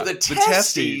or the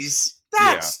testes.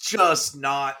 That's just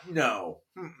not, no.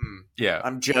 Mm-mm. Yeah.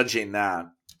 I'm judging that.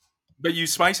 But you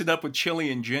spice it up with chili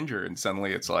and ginger, and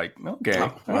suddenly it's like, okay,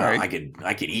 all right.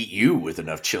 I could eat you with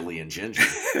enough chili and ginger.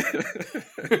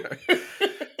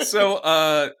 So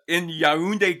in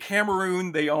Yaoundé,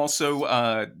 Cameroon, they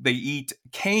also they eat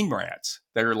cane rats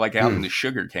that are like out in the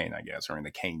sugar cane, I guess, or in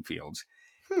the cane fields.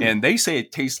 And they say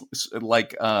it tastes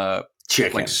like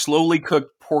chicken, like slowly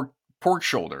cooked pork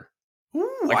shoulder.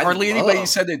 Ooh, hardly anybody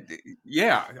said it.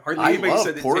 Yeah, hardly anybody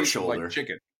said it tasted like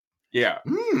chicken. Yeah.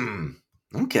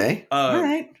 Okay. All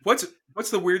right. What's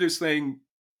the weirdest thing?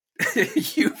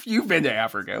 You've been to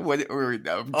Africa, or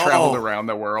traveled around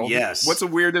the world. Yes. What's the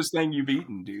weirdest thing you've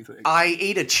eaten, do you think? I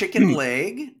ate a chicken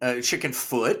leg, a chicken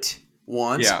foot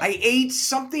once. Yeah. I ate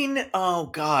something. Oh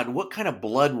God, what kind of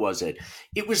blood was it?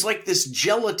 It was like this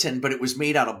gelatin, but it was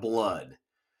made out of blood,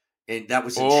 and that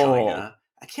was in China.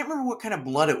 I can't remember what kind of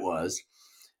blood it was.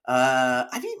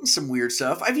 I've eaten some weird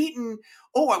stuff. I've eaten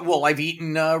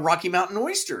Rocky Mountain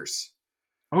oysters.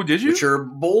 Oh, did you? Which are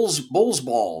Bowles balls.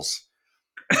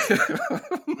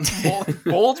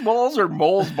 Bowles balls or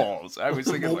moles balls? I was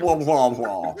thinking but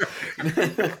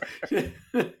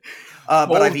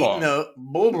I've eaten a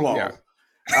bull ball. Yeah.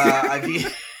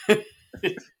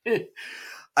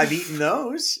 I've eaten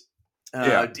those.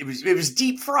 It was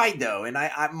deep fried though, and I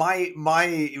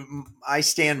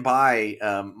stand by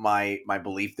my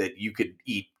belief that you could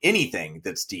eat anything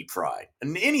that's deep fried,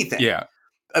 and anything. Yeah.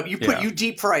 You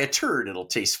deep fry a turd, it'll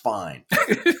taste fine.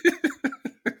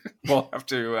 We'll have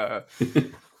to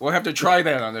try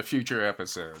that on a future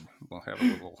episode. We'll have a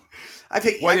little.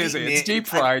 What is it? It's deep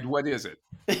fried. What is it?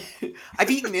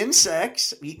 I've eaten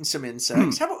insects. I've eaten some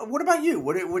insects. What about you?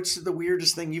 What's the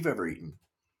weirdest thing you've ever eaten?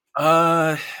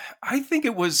 I think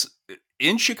it was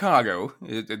in Chicago.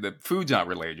 The food's not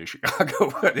related to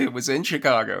Chicago, but it was in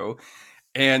Chicago.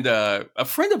 And a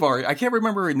friend of ours, I can't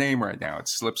remember her name right now. It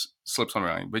slips on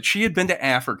my mind. But she had been to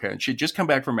Africa, and she had just come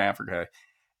back from Africa.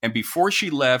 And before she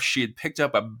left, she had picked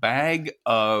up a bag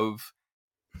of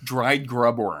dried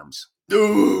grub worms.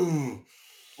 Ooh.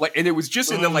 And it was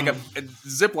just in like a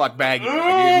Ziploc bag. It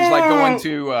was like going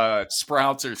to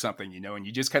Sprouts or something, and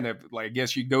you just kind of I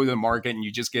guess you go to the market and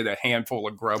you just get a handful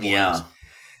of grub worms.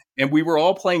 And we were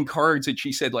all playing cards, and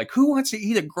she said, who wants to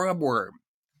eat a grub worm?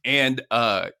 And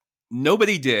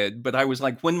nobody did, but I was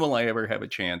like, when will I ever have a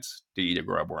chance to eat a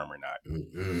grub worm or not?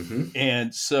 Mm-hmm.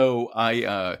 And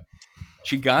so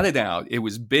she got it out. It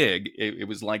was big. It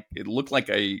was it looked like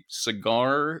a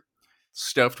cigar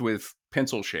stuffed with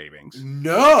pencil shavings.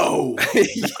 No.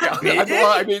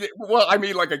 I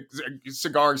mean, like a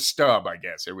cigar stub, I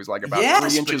guess. It was like about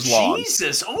 3 inches long.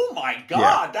 Jesus. Oh my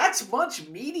God. That's much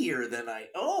meatier than I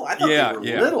thought they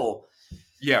were little.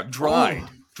 Yeah. Dried.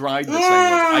 Dried this thing.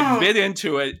 I bit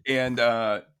into it and,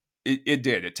 it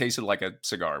did. It tasted like a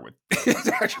cigar it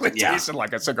actually tasted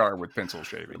like a cigar with pencil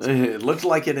shavings. It looked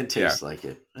like it and tastes like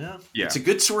it. Yeah. It's a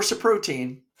good source of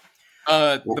protein.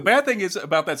 The bad thing is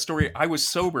about that story, I was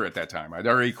sober at that time. I'd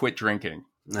already quit drinking.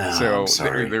 So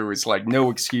there was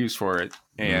no excuse for it.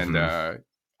 And I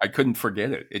couldn't forget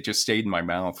it. It just stayed in my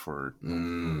mouth for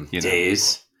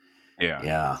days.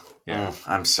 Yeah. Oh,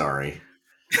 I'm sorry.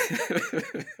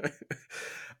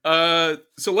 So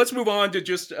let's move on to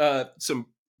just some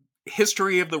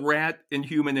history of the rat and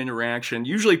human interaction.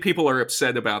 Usually people are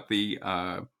upset about the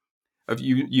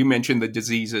you mentioned the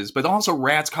diseases, but also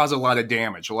rats cause a lot of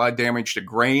damage to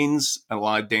grains, a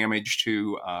lot of damage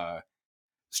to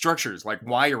structures like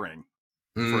wiring,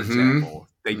 for example.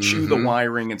 They chew the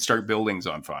wiring and start buildings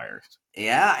on fire.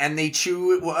 Yeah, and they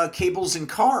chew cables in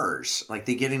cars.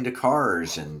 They get into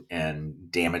cars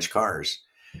and damage cars.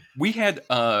 We had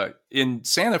in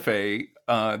Santa Fe,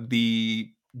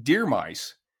 the deer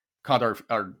mice caught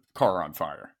our car on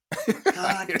fire.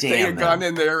 God damn! They had gone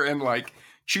in there and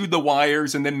chewed the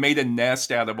wires and then made a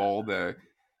nest out of all the,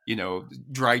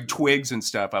 dried twigs and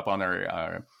stuff up on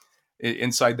our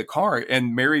inside the car.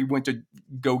 And Mary went to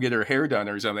go get her hair done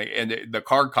or something, and the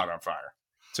car caught on fire.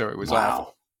 So it was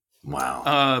awful.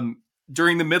 Wow.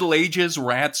 During the Middle Ages,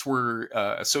 rats were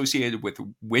associated with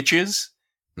witches.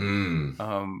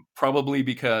 Probably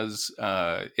because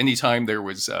anytime there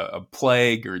was a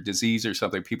plague or disease or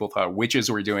something, people thought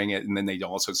witches were doing it, and then they'd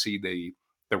also see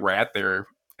the rat there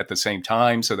at the same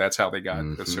time, so that's how they got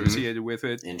associated with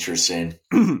it. Interesting.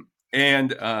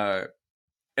 And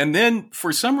then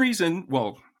for some reason,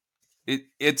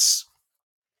 it's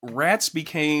rats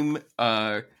became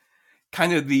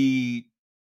kind of the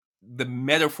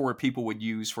metaphor people would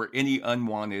use for any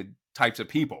unwanted types of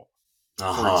people.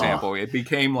 For example, it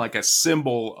became like a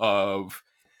symbol of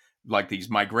these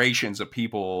migrations of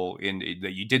people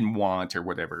that you didn't want or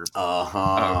whatever.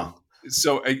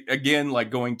 So again,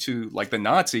 going to the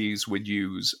Nazis would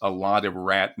use a lot of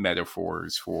rat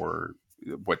metaphors for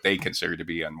what they consider to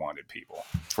be unwanted people.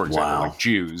 For example, like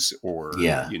Jews or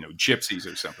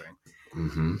gypsies or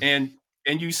something. And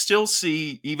you still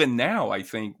see even now, I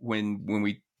think,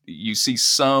 when you see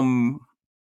some,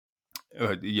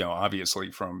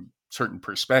 obviously from certain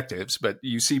perspectives, but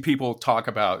you see people talk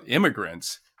about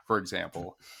immigrants, for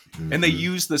example, and they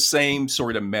use the same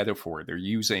sort of metaphor. They're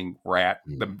using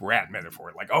the rat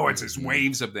metaphor, it's just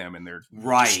waves of them and they're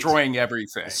destroying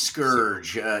everything. A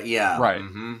scourge, yeah. Right.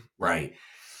 Right.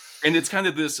 And it's kind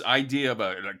of this idea of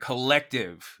a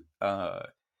collective,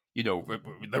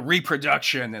 the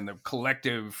reproduction and the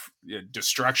collective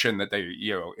destruction that they,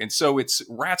 and so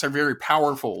rats are very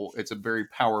powerful. It's a very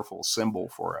powerful symbol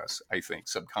for us, I think,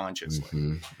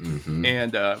 subconsciously.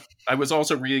 And I was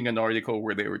also reading an article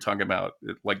where they were talking about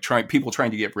people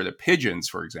trying to get rid of pigeons,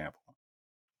 for example.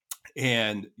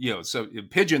 And, so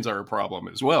pigeons are a problem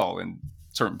as well in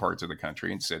certain parts of the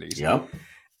country and cities. Yep.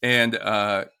 And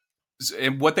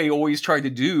what they always try to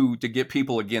do to get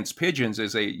people against pigeons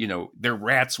is they're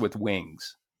rats with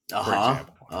wings, for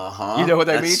example. You know what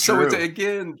I mean? True. So it's,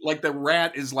 again, the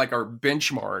rat is our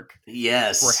benchmark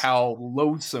for how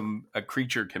loathsome a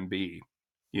creature can be,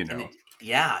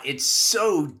 it's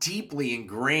so deeply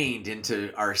ingrained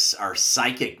into our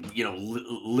psychic,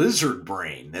 lizard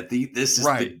brain that this is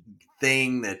the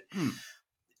thing that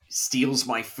steals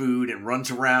my food and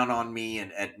runs around on me,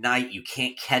 and at night you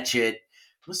can't catch it.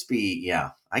 Must be,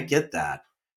 I get that.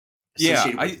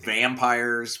 Associated with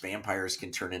vampires. Vampires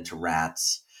can turn into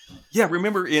rats. Yeah,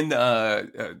 remember in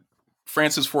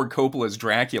Francis Ford Coppola's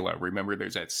Dracula,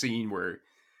 there's that scene where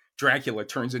Dracula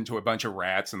turns into a bunch of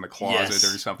rats in the closet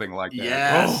or something like that.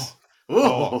 Yes.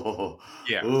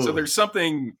 Yeah. Ooh. So there's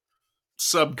something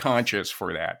subconscious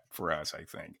for that for us, I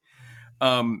think.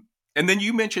 And then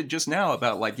you mentioned just now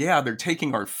about they're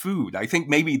taking our food. I think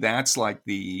maybe that's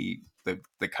the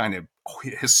the kind of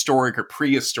historic or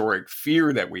prehistoric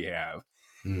fear that we have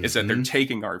is that they're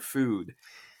taking our food.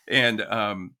 And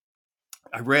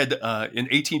I read in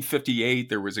 1858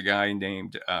 there was a guy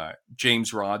named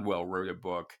James Rodwell wrote a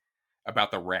book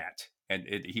about the rat. And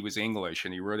he was English,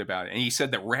 and he wrote about it. And he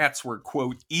said that rats were,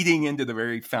 quote, eating into the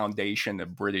very foundation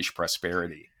of British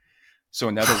prosperity. So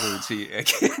in other words,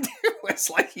 it was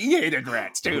like he hated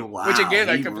rats too, which again,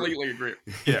 I completely agree.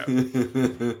 Yeah.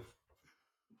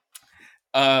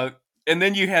 And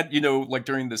then you had, like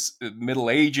during this Middle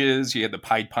Ages, you had the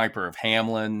Pied Piper of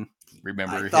Hamelin.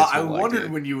 Remember? I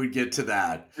wondered when you would get to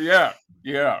that. Yeah.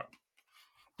 Yeah.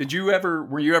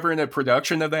 Were you ever in a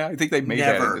production of that? I think they made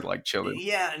that into like children.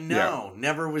 Yeah,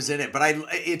 never was in it. But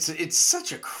it's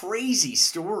such a crazy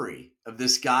story of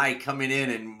this guy coming in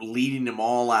and leading them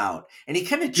all out. And he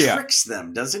kind of tricks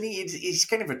them, doesn't he? He's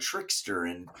kind of a trickster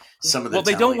in some of the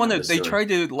they don't want to, they try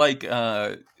to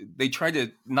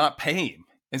not pay him.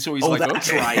 And so he's like, that's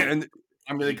okay, right. and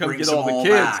I'm going to come get all the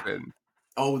kids. And,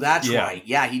 that's right.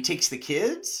 Yeah, he takes the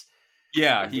kids.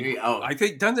 Yeah, I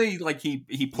think doesn't he like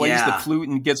he plays the flute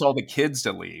and gets all the kids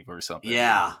to leave or something.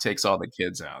 Yeah, takes all the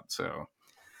kids out. So,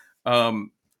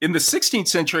 in the 16th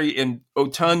century in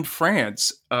Autun,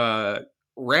 France,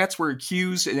 rats were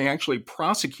accused and actually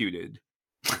prosecuted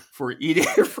for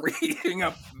eating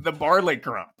up the barley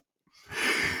crop,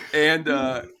 and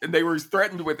they were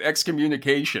threatened with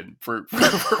excommunication for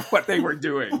what they were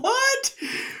doing. What?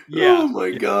 Yeah. Oh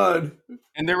my God.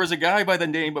 And there was a guy by the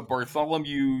name of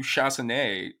Bartholomew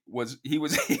Chassenet. He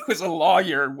was a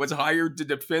lawyer, was hired to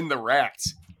defend the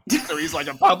rats. So he's like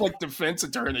a public defense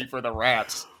attorney for the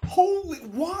rats. Holy,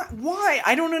 why?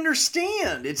 I don't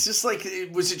understand. It's just like,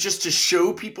 was it just to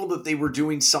show people that they were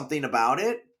doing something about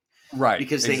it? Right.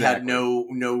 Because they had no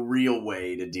real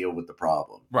way to deal with the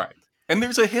problem. Right. And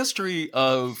there's a history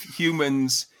of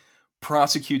humans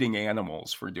prosecuting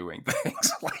animals for doing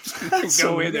things. Like you can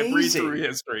go in and read through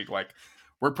history. Like,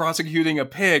 we're prosecuting a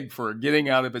pig for getting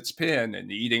out of its pen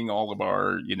and eating all of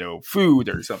our, food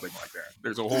or something like that.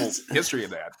 There's a whole history of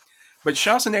that. But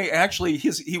Chassenet actually,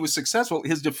 he was successful.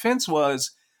 His defense was,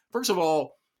 first of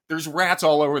all, there's rats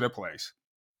all over the place.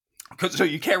 So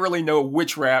you can't really know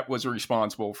which rat was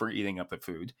responsible for eating up the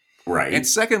food. Right. And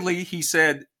secondly, he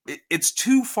said, it's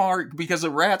too far because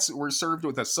the rats were served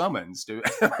with a summons to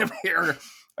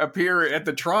appear at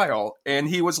the trial. And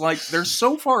he was like, they're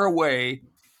so far away,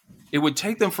 it would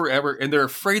take them forever, and they're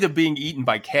afraid of being eaten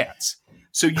by cats.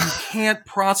 So you can't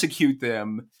prosecute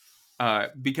them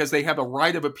because they have a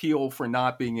right of appeal for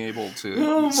not being able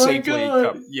to safely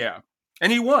come. Yeah.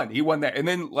 And he won. He won that. And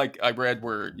then, like, I read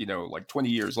where, 20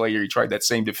 years later, he tried that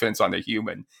same defense on a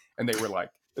human. And they were like,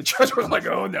 the judge was like,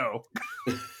 oh, no.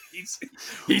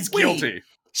 He's guilty.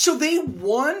 So they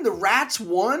won? The rats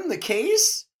won the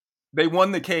case? They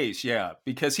won the case, yeah.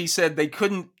 Because he said they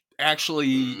couldn't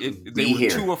actually, they were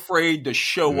too afraid to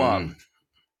show up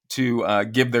to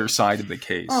give their side of the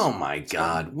case. Oh my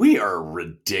God. We are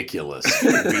ridiculous.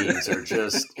 Human beings are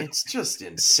it's just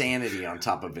insanity on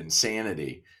top of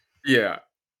insanity. Yeah.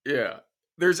 Yeah.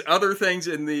 There's other things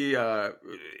in the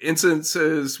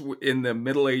instances in the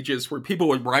Middle Ages where people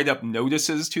would write up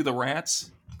notices to the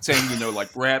rats saying,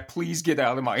 like, rat, please get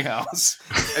out of my house.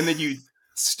 And then you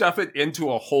stuff it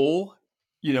into a hole,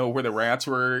 where the rats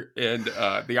were. And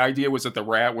the idea was that the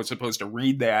rat was supposed to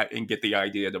read that and get the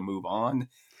idea to move on.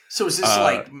 So is this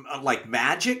like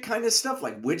magic kind of stuff,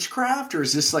 like witchcraft? Or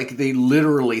is this like they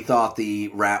literally thought the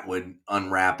rat would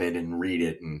unwrap it and read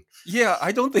it? And yeah,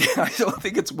 I don't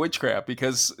think it's witchcraft,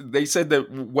 because they said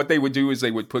that what they would do is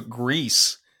they would put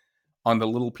grease on the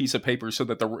little piece of paper so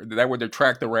that that would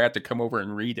attract the rat to come over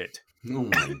and read it. Oh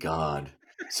my God.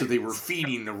 So they were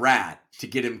feeding the rat to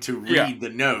get him to read the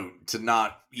note to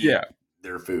not eat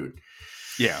their food.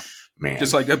 Yeah. Man.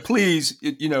 Just like, please,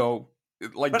 lay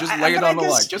it on the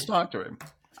line. Just talk to him.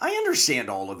 I understand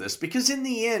all of this, because in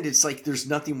the end, it's like there's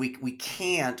nothing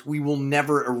we will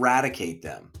never eradicate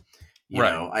them. You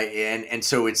know, and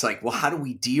so it's like, well, how do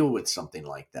we deal with something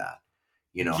like that?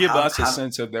 Give us a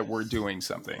sense of that we're doing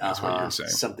something. That's what you're saying.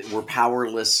 Something, we're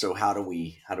powerless. So how do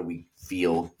we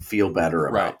feel better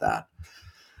about that?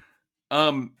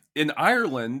 In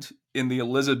Ireland, in the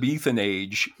Elizabethan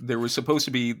age, there was supposed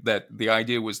to be that the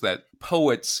idea was that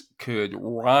poets could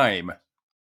rhyme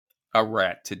a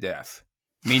rat to death,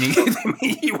 meaning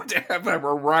you would have a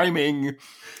rhyming.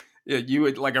 You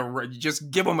would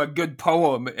just give them a good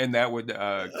poem, and that would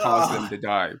cause them to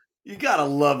die. You gotta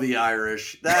love the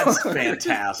Irish. That's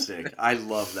fantastic. I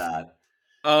love that.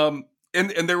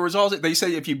 And there was also, they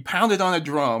say, if you pounded on a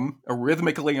drum,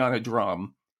 rhythmically on a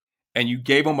drum, and you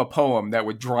gave them a poem, that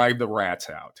would drive the rats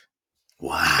out.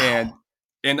 Wow. And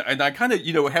And I kind of,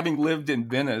 having lived in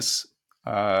Venice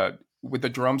with the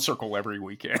drum circle every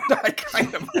weekend, I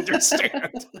kind of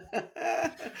understand.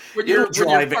 You'll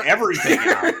drive everything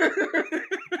out.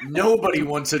 Nobody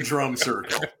wants a drum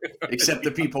circle except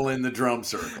the people in the drum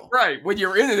circle. Right. When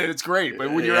you're in it, it's great.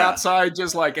 But when you're outside,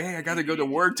 just like, hey, I got to go to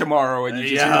work tomorrow, and you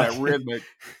just hear that rhythmic.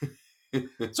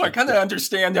 So I kind of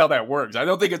understand how that works. I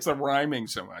don't think it's the rhyming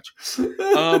so much.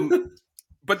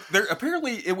 But there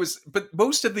apparently it was. But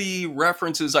most of the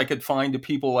references I could find to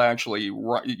people actually,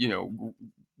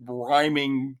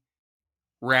 rhyming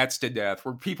rats to death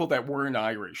were people that weren't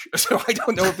Irish. So I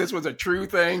don't know if this was a true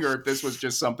thing or if this was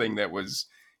just something that was,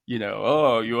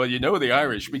 the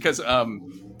Irish. Because,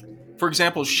 for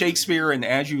example, Shakespeare and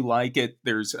As You Like It,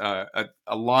 there's a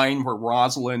line where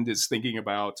Rosalind is thinking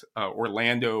about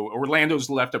Orlando. Orlando's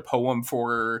left a poem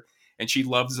for her, and she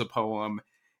loves the poem.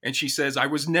 And she says, I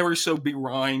was never so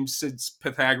berhymed since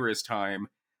Pythagoras' time.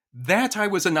 That I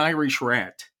was an Irish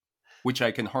rat, which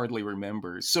I can hardly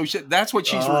remember. So that's what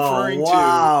she's referring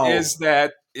to, is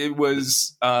that it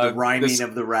was... the rhyming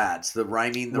of the rats, the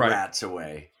rhyming the rats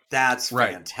away. That's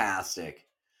fantastic.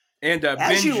 And As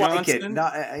Ben You Jonson,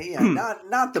 Like It,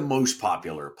 not the most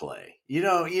popular play. You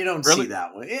don't Really? see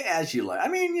that one. As You Like. I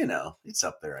mean, it's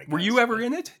up there. I guess. were you ever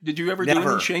in it? Did you ever do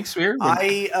any Shakespeare?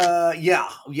 Yeah.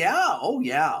 Oh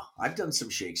yeah. I've done some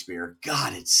Shakespeare.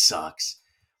 God, it sucks.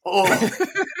 Oh,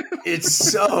 it's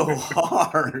so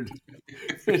hard.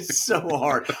 It's so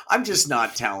hard. I'm just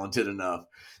not talented enough.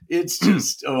 It's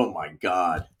just, oh my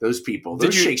God. Those people,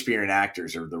 those Shakespearean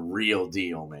actors are the real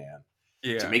deal, man.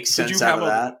 Yeah. To make sense out of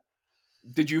that.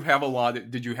 Did you have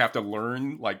did you have to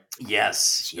learn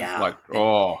yes. Yeah.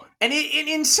 And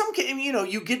in some case,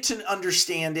 you get to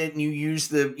understand it and you use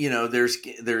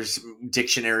there's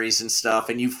dictionaries and stuff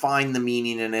and you find the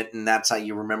meaning in it and that's how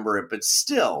you remember it. But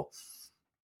still.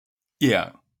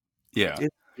 Yeah. Yeah.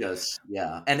 It's just,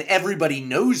 and everybody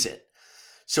knows it.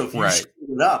 So if you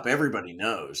screw it up, everybody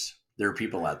knows. There are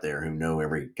people out there who know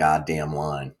every goddamn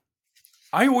line.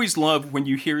 I always love when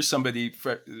you hear somebody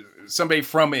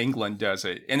from England does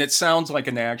it, and it sounds like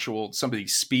somebody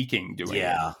speaking doing it.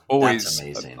 Yeah, always, that's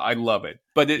amazing. I love it.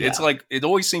 But it's like, it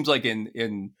always seems like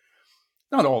in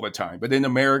not all the time, but in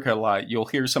America a lot, you'll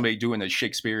hear somebody doing a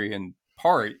Shakespearean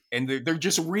part, and they're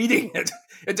just reading it.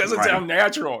 It doesn't sound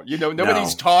natural.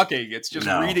 Nobody's talking. It's just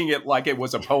reading it like it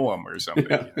was a poem or something.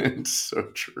 It's so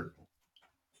true.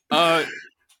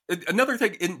 Another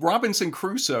thing, in Robinson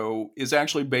Crusoe is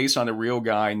actually based on a real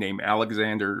guy named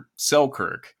Alexander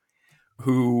Selkirk,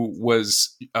 who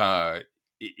was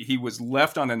he was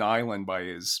left on an island by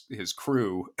his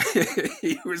crew.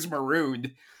 He was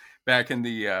marooned back in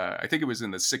the I think it was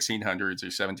in the 1600s or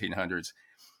 1700s.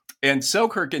 And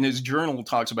Selkirk in his journal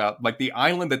talks about the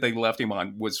island that they left him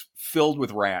on was filled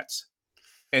with rats.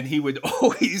 And they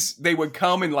would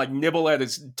come and nibble at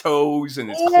his toes and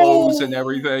his clothes and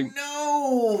everything.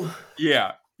 No.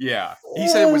 Yeah. Yeah. He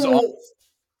said it was awful.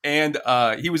 And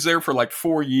he was there for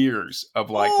 4 years of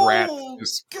rats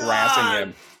just harassing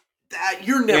him.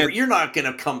 You're not going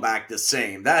to come back the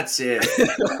same. That's it.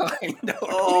 I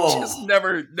know. He just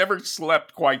never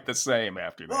slept quite the same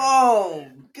after that. Oh,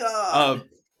 God.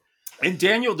 And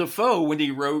Daniel Defoe, when he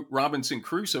wrote Robinson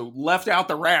Crusoe, left out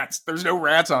the rats. There's no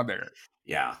rats on there.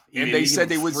 Yeah. And they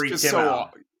said it was just so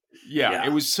awful. Yeah,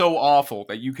 it was so awful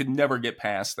that you could never get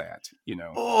past that,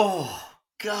 Oh,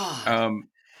 God.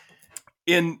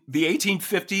 In the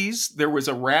 1850s, there was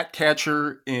a rat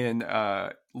catcher in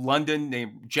London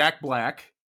named Jack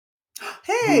Black.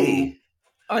 Hey!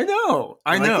 I know.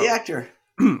 The actor.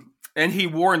 And he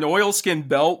wore an oilskin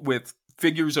belt with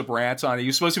figures of rats on it. He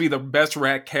was supposed to be the best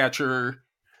rat catcher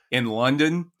in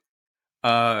London.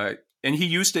 And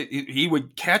he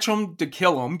would catch them to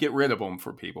kill them, get rid of them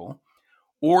for people.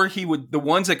 Or the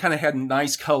ones that kind of had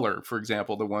nice color, for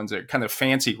example, the ones that kind of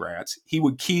fancy rats, he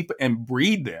would keep and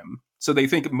breed them. So they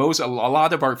think a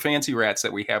lot of our fancy rats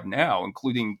that we have now,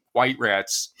 including white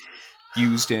rats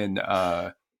used in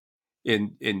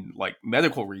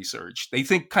medical research, they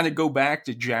think kind of go back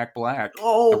to Jack Black.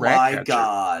 Oh my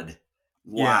God.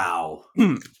 Wow.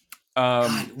 Yeah.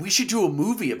 God, we should do a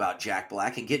movie about Jack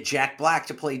Black and get Jack Black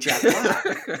to play Jack Black.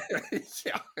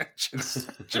 Yeah,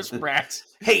 just rats.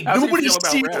 Hey, nobody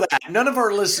see that. None of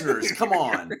our listeners. Come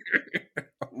on.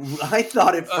 I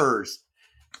thought it first.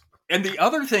 And the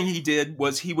other thing he did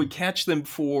was he would catch them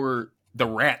for the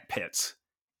rat pits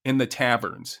in the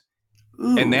taverns.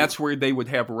 Ooh. And that's where they would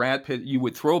have rat pit. You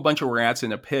would throw a bunch of rats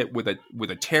in a pit with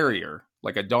a terrier,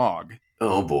 like a dog.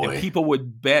 Oh boy! And people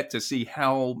would bet to see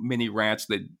how many rats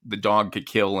the dog could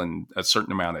kill in a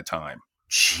certain amount of time.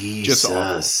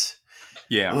 Jesus!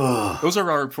 Yeah. Ugh. Those are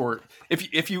our for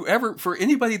if you ever, for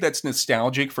anybody that's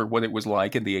nostalgic for what it was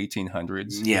like in the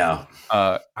 1800s. Yeah.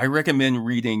 I recommend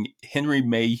reading Henry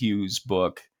Mayhew's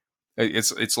book.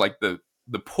 It's like the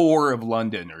Poor of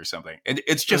London or something. And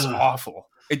it's just awful.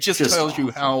 It just tells awful.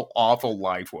 You how awful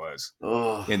life was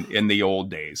in the old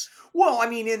days. Well, I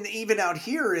mean, even out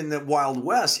here in the Wild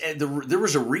West, there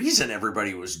was a reason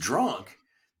everybody was drunk.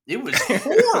 It was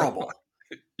horrible.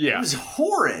 Yeah. It was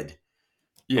horrid.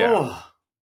 Yeah.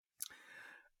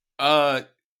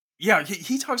 Yeah,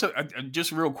 he talks about,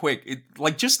 just real quick,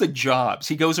 like just the jobs.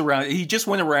 He goes around, he just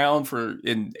went around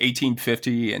in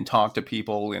 1850 and talked to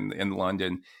people in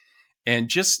London, and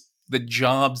just the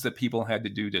jobs that people had to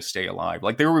do to stay alive.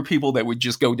 Like there were people that would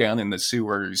just go down in the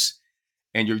sewers,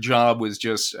 and your job was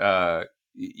just,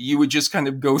 you would just kind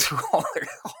of go through all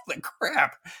the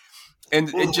crap. And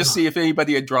just see if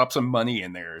anybody had dropped some money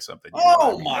in there or something.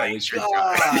 My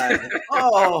God.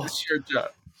 Oh, it's your job.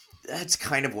 That's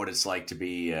kind of what it's like to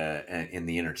be in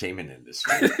the entertainment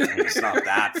industry. I mean, it's not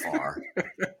that far.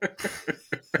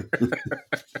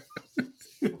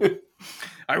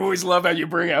 I always love how you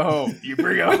bring it home. You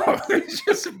bring it home. It's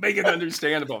just make it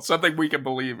understandable. Something we can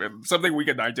believe in. Something we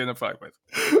can identify with.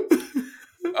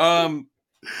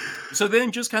 So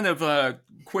then just kind of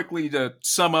quickly to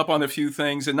sum up on a few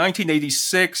things. In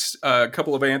 1986, a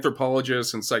couple of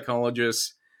anthropologists and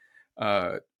psychologists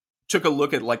took a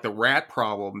look at like the rat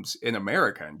problems in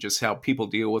America and just how people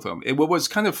deal with them. And what was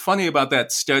kind of funny about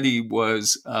that study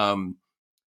was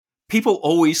people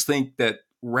always think that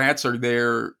rats are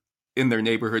there in their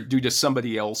neighborhood due to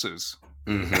somebody else's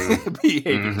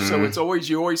behavior. Mm-hmm. So it's always,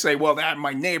 you always say, well, that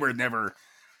my neighbor never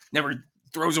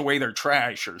throws away their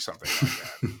trash or something like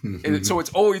that. And so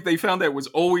it's always, they found that it was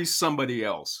always somebody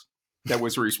else that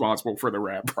was responsible for the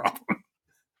rat problem.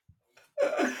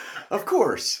 Of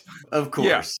course.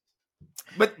 Yeah.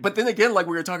 But then again, like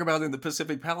we were talking about in the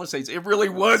Pacific Palisades, it really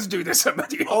was due to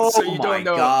somebody else. Oh, so my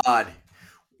God.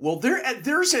 Well,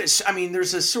 there's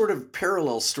a sort of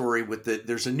parallel story with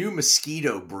there's a new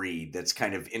mosquito breed that's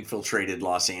kind of infiltrated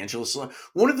Los Angeles.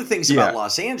 One of the things about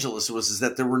Los Angeles is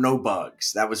that there were no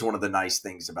bugs. That was one of the nice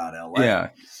things about LA.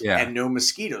 Yeah. And no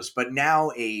mosquitoes. But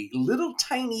now a little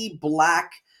tiny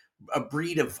black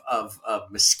breed of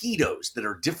mosquitoes that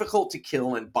are difficult to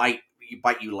kill and bite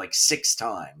you like 6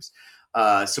 times.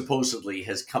 Supposedly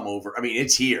has come over. I mean,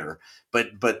 it's here, but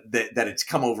that it's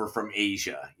come over from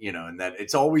Asia, and that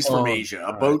it's always from Asia,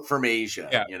 a boat from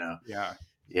Asia,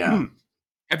 Yeah.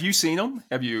 Have you seen them?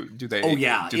 Do they? Oh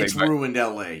yeah, it's ruined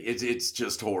LA. It's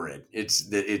just horrid. It's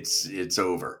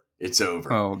over. It's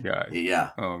over. Oh God.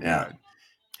 Yeah. Oh God. Yeah.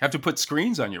 Have to put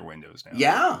screens on your windows now.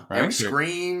 Yeah. Right?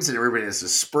 Screens, and everybody has a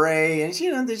spray, and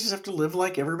they just have to live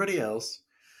like everybody else.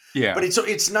 Yeah, but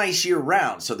it's nice year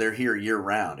round, so they're here year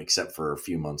round, except for a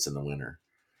few months in the winter.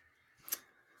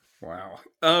 Wow.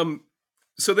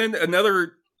 So then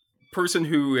another person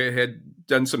who had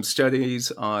done some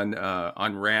studies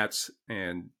on rats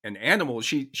and animals,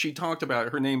 she talked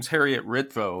about, her name's Harriet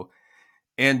Ritvo,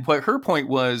 and what her point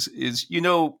is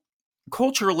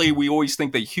culturally we always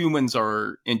think that humans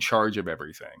are in charge of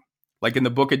everything. Like in the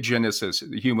book of Genesis,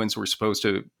 the humans were supposed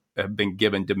to have been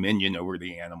given dominion over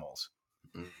the animals.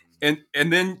 And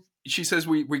then she says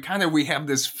we have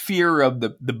this fear of the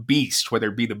beast, whether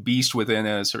it be the beast within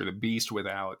us or the beast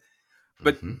without.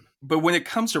 But when it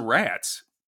comes to rats,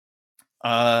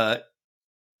 and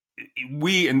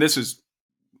this is,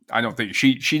 I don't think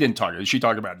she didn't talk. She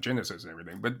talked about Genesis and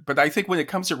everything. But I think when it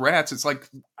comes to rats, it's like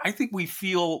I think we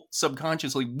feel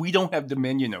subconsciously we don't have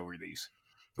dominion over these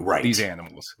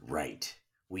animals. Right.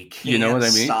 We can't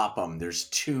stop them. There's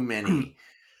too many.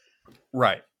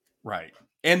 Right.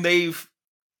 And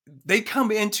they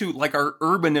come into like our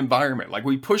urban environment. Like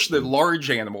we push the large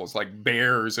animals like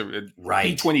bears,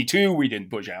 P-22 we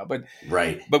didn't push out,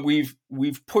 but we've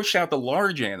pushed out the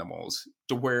large animals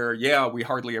to where we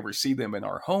hardly ever see them in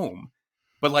our home.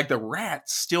 But like the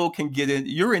rats still can get in.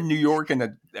 You're in New York in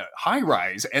a high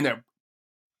rise, and a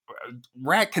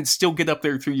rat can still get up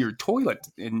there through your toilet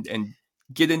and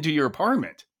get into your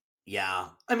apartment. Yeah.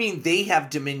 I mean, they have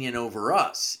dominion over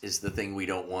us is the thing we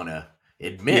don't want to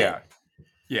admit.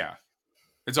 Yeah.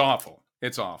 It's awful.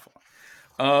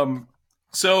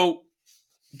 So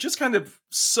just kind of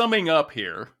summing up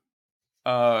here,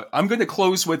 I'm going to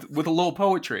close with a little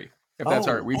poetry, if that's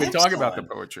all right. We've been talking about the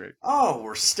poetry. Oh,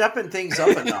 we're stepping things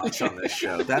up a notch on this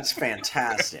show. That's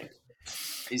fantastic.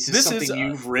 Is this something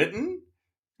you've written?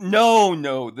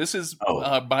 No. This is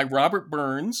by Robert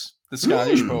Burns, the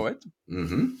Scottish poet.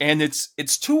 Mm-hmm. And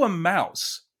it's To a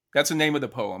Mouse. That's the name of the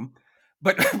poem.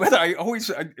 But I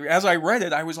always, as I read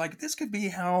it, I was like, this could be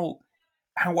how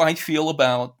I feel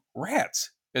about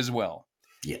rats as well.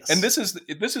 Yes. And this is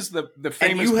the famous.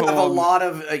 And you have poem. a lot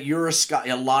of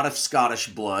a lot of Scottish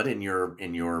blood in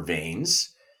your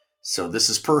veins, so this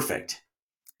is perfect.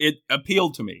 It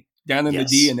appealed to me down in the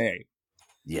DNA.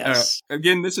 Yes.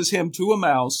 Again, this is Hymn to a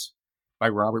Mouse by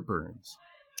Robert Burns.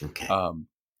 Okay.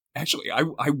 Actually,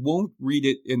 I won't read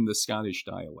it in the Scottish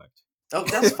dialect. Oh,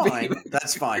 that's fine.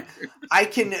 That's fine.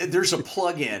 There's a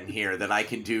plug-in here that I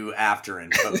can do after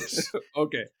in post.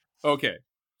 Okay.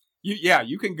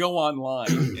 You can go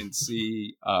online and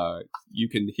see. You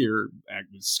can hear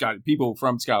people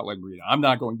from Scotland read it. I'm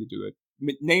not going to do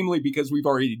it, namely because we've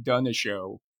already done a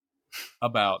show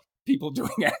about people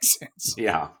doing accents.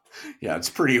 Yeah, it's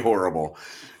pretty horrible.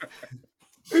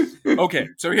 Okay,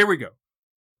 so here we go.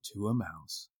 To a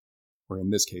mouse, or in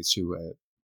this case, to a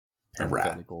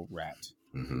parenthetical rat.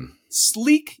 Mm-hmm.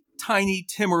 Sleek, tiny,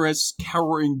 timorous,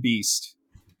 cowering beast.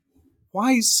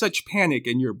 Why such panic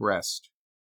in your breast?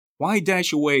 Why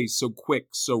dash away so quick,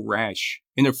 so rash,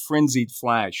 in a frenzied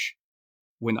flash,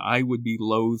 when I would be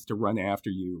loath to run after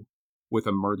you with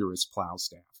a murderous plow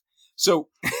staff? So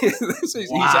he's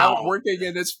out working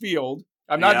in his field.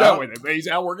 I'm not done with it, but he's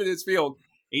out working in his field.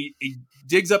 He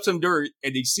digs up some dirt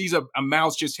and he sees a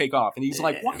mouse just take off. And he's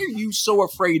like, why are you so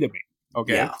afraid of me?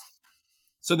 Okay. Yeah.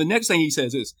 So the next thing he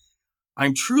says is,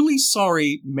 I'm truly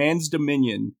sorry man's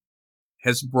dominion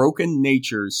has broken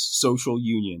nature's social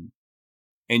union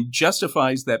and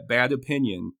justifies that bad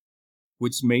opinion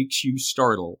which makes you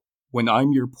startle when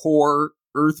I'm your poor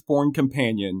earthborn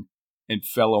companion and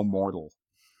fellow mortal.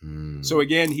 So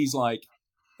again, he's like,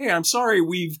 hey, I'm sorry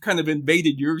we've kind of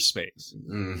invaded your space.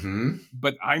 Mm-hmm.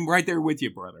 But I'm right there with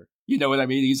you, brother. You know what I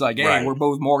mean? He's like, hey, we're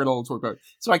both mortals.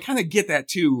 So I kind of get that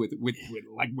too with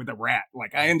a rat.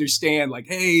 Like, I understand, like,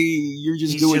 hey, you're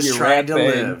just doing your rat thing.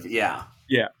 Live. Yeah.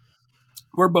 Yeah.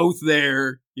 We're both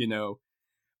there, you know.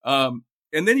 And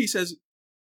then he says,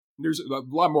 there's a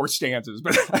lot more stanzas,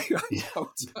 but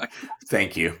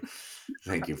Thank you.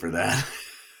 Thank you for that.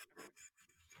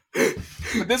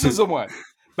 But this is the one.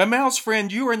 My mouse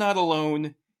friend, you are not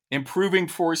alone. Improving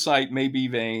foresight may be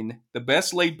vain. The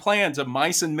best laid plans of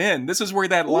mice and men. This is where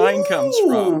that line comes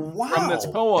from this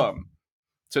poem.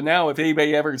 So now if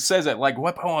anybody ever says it, like,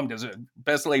 what poem does it?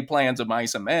 Best laid plans of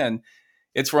mice and men.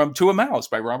 It's from To a Mouse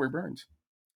by Robert Burns.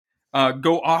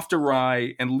 Go oft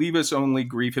awry and leave us only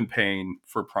grief and pain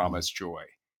for promised joy.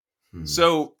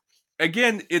 So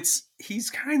again, he's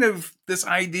kind of this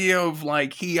idea of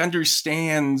like, he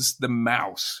understands the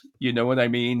mouse. You know what I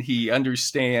mean? He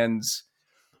understands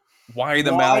why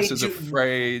the mouse is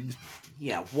afraid.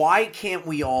 Yeah. Why can't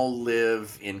we all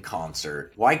live in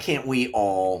concert? Why can't we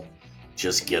all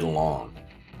just get along?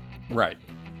 Right.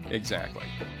 Exactly.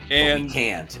 And we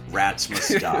can't. Rats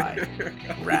must die.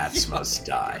 Rats must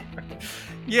die.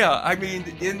 Yeah, I mean,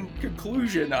 in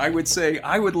conclusion, I would say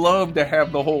I would love to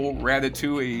have the whole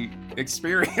Ratatouille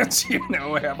experience, you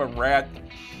know, have a rat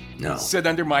sit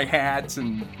under my hats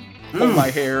and pull my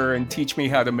hair and teach me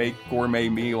how to make gourmet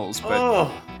meals,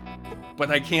 but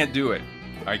I can't do it.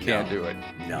 I can't do it.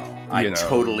 No, I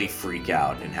totally freak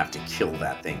out and have to kill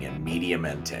that thing in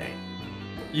mediamente.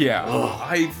 Yeah,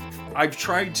 I've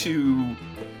tried to,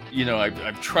 you know,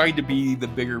 I've tried to be the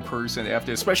bigger person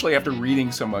especially after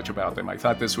reading so much about them. I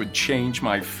thought this would change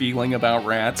my feeling about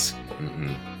rats,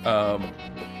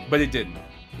 but it didn't.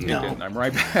 It didn't. I'm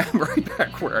right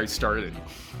back where I started.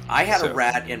 I had a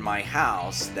rat in my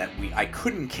house that I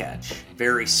couldn't catch.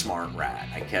 Very smart rat.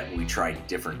 We tried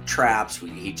different traps.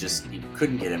 He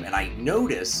couldn't get him, and I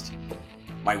noticed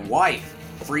my wife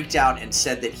freaked out and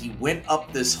said that he went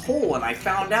up this hole, and I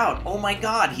found out, oh my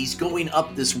God, he's going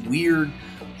up this weird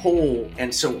hole.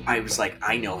 And so I was like,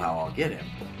 I know how I'll get him.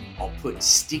 I'll put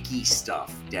sticky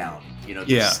stuff down, you know,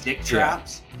 the stick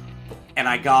traps, and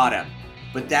I got him.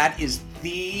 But that is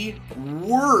the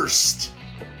worst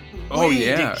way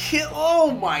to kill.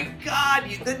 Oh my God,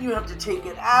 then you have to take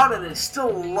it out and it's still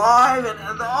alive, and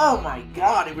oh my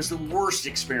God, it was the worst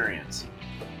experience.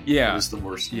 Yeah, it was the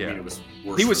worst. Yeah, I mean, it was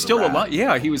worse. He was still alive.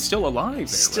 Yeah, he was still alive.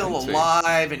 Still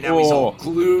alive, and now he's all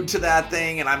glued to that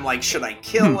thing. And I'm like, should I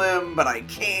kill him? But I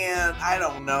can't. I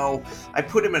don't know. I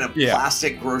put him in a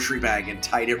plastic grocery bag and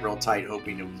tied it real tight,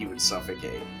 hoping he would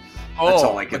suffocate. That's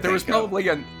all I could but there was probably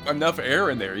enough air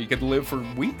in there. You could live for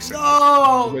weeks.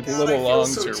 No, with God, little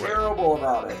lungs. I feel so terrible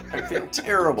about it. I feel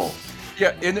terrible.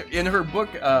 Yeah, in her book,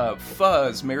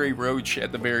 Fuzz, Mary Roach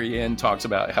at the very end talks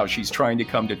about how she's trying to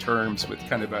come to terms with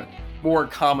kind of a more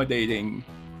accommodating,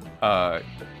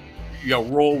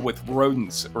 role with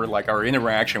rodents, or like our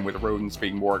interaction with rodents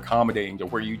being more accommodating, to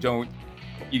where you don't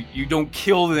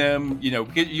kill them. You know,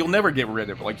 you'll never get rid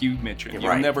of, like you mentioned,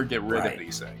 you'll never get rid of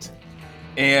these things.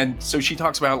 And so she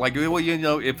talks about like, well,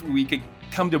 if we could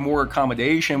come to more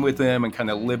accommodation with them and kind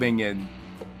of living in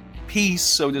peace,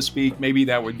 so to speak, maybe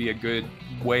that would be a good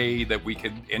way that we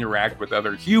could interact with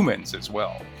other humans as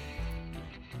well.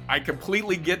 I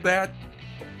completely get that.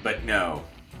 But no.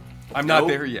 I'm not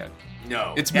there yet.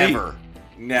 No. It's never.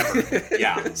 me. Never.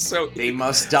 Yeah. So they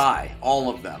must die. All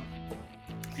of them.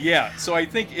 Yeah. So I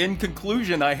think in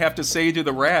conclusion, I have to say to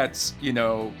the rats,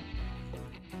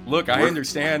 look, I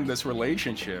understand this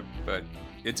relationship, but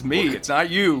it's me. It's not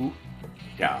you.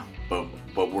 Yeah. But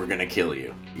we're going to kill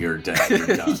you. You're dead.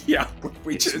 You're done. Yeah.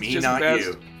 It's me, not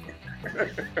you.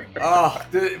 Oh,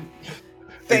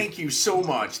 thank you so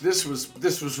much. This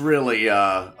was really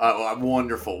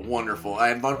wonderful, wonderful.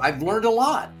 I've learned a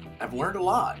lot. I've learned a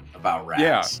lot about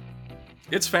rats. Yeah,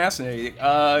 it's fascinating.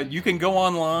 You can go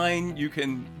online. You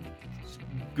can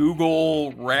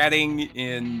Google ratting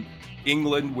in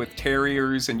England with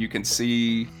terriers, and you can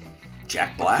see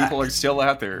Jack Black. People are still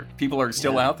out there.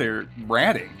 Out there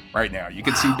ratting right now. You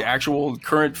can see the actual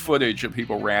current footage of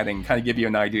people ratting, kind of give you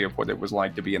an idea of what it was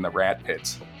like to be in the rat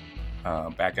pits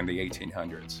back in the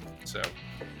 1800s. So,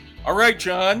 all right,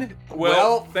 John.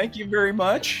 Well, thank you very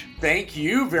much. Thank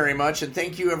you very much, and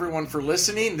thank you everyone for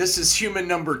listening. This is human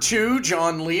number 2,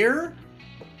 John Lear.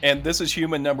 And this is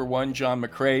human number 1, John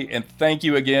McCrae. And thank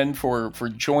you again for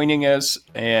joining us.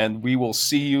 And we will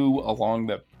see you along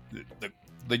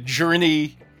the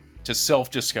journey to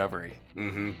self-discovery.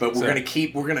 Mm-hmm. But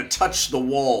we're gonna touch the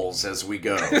walls as we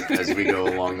go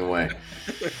along the way.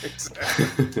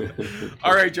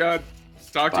 All right, John.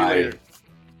 Talk to you later.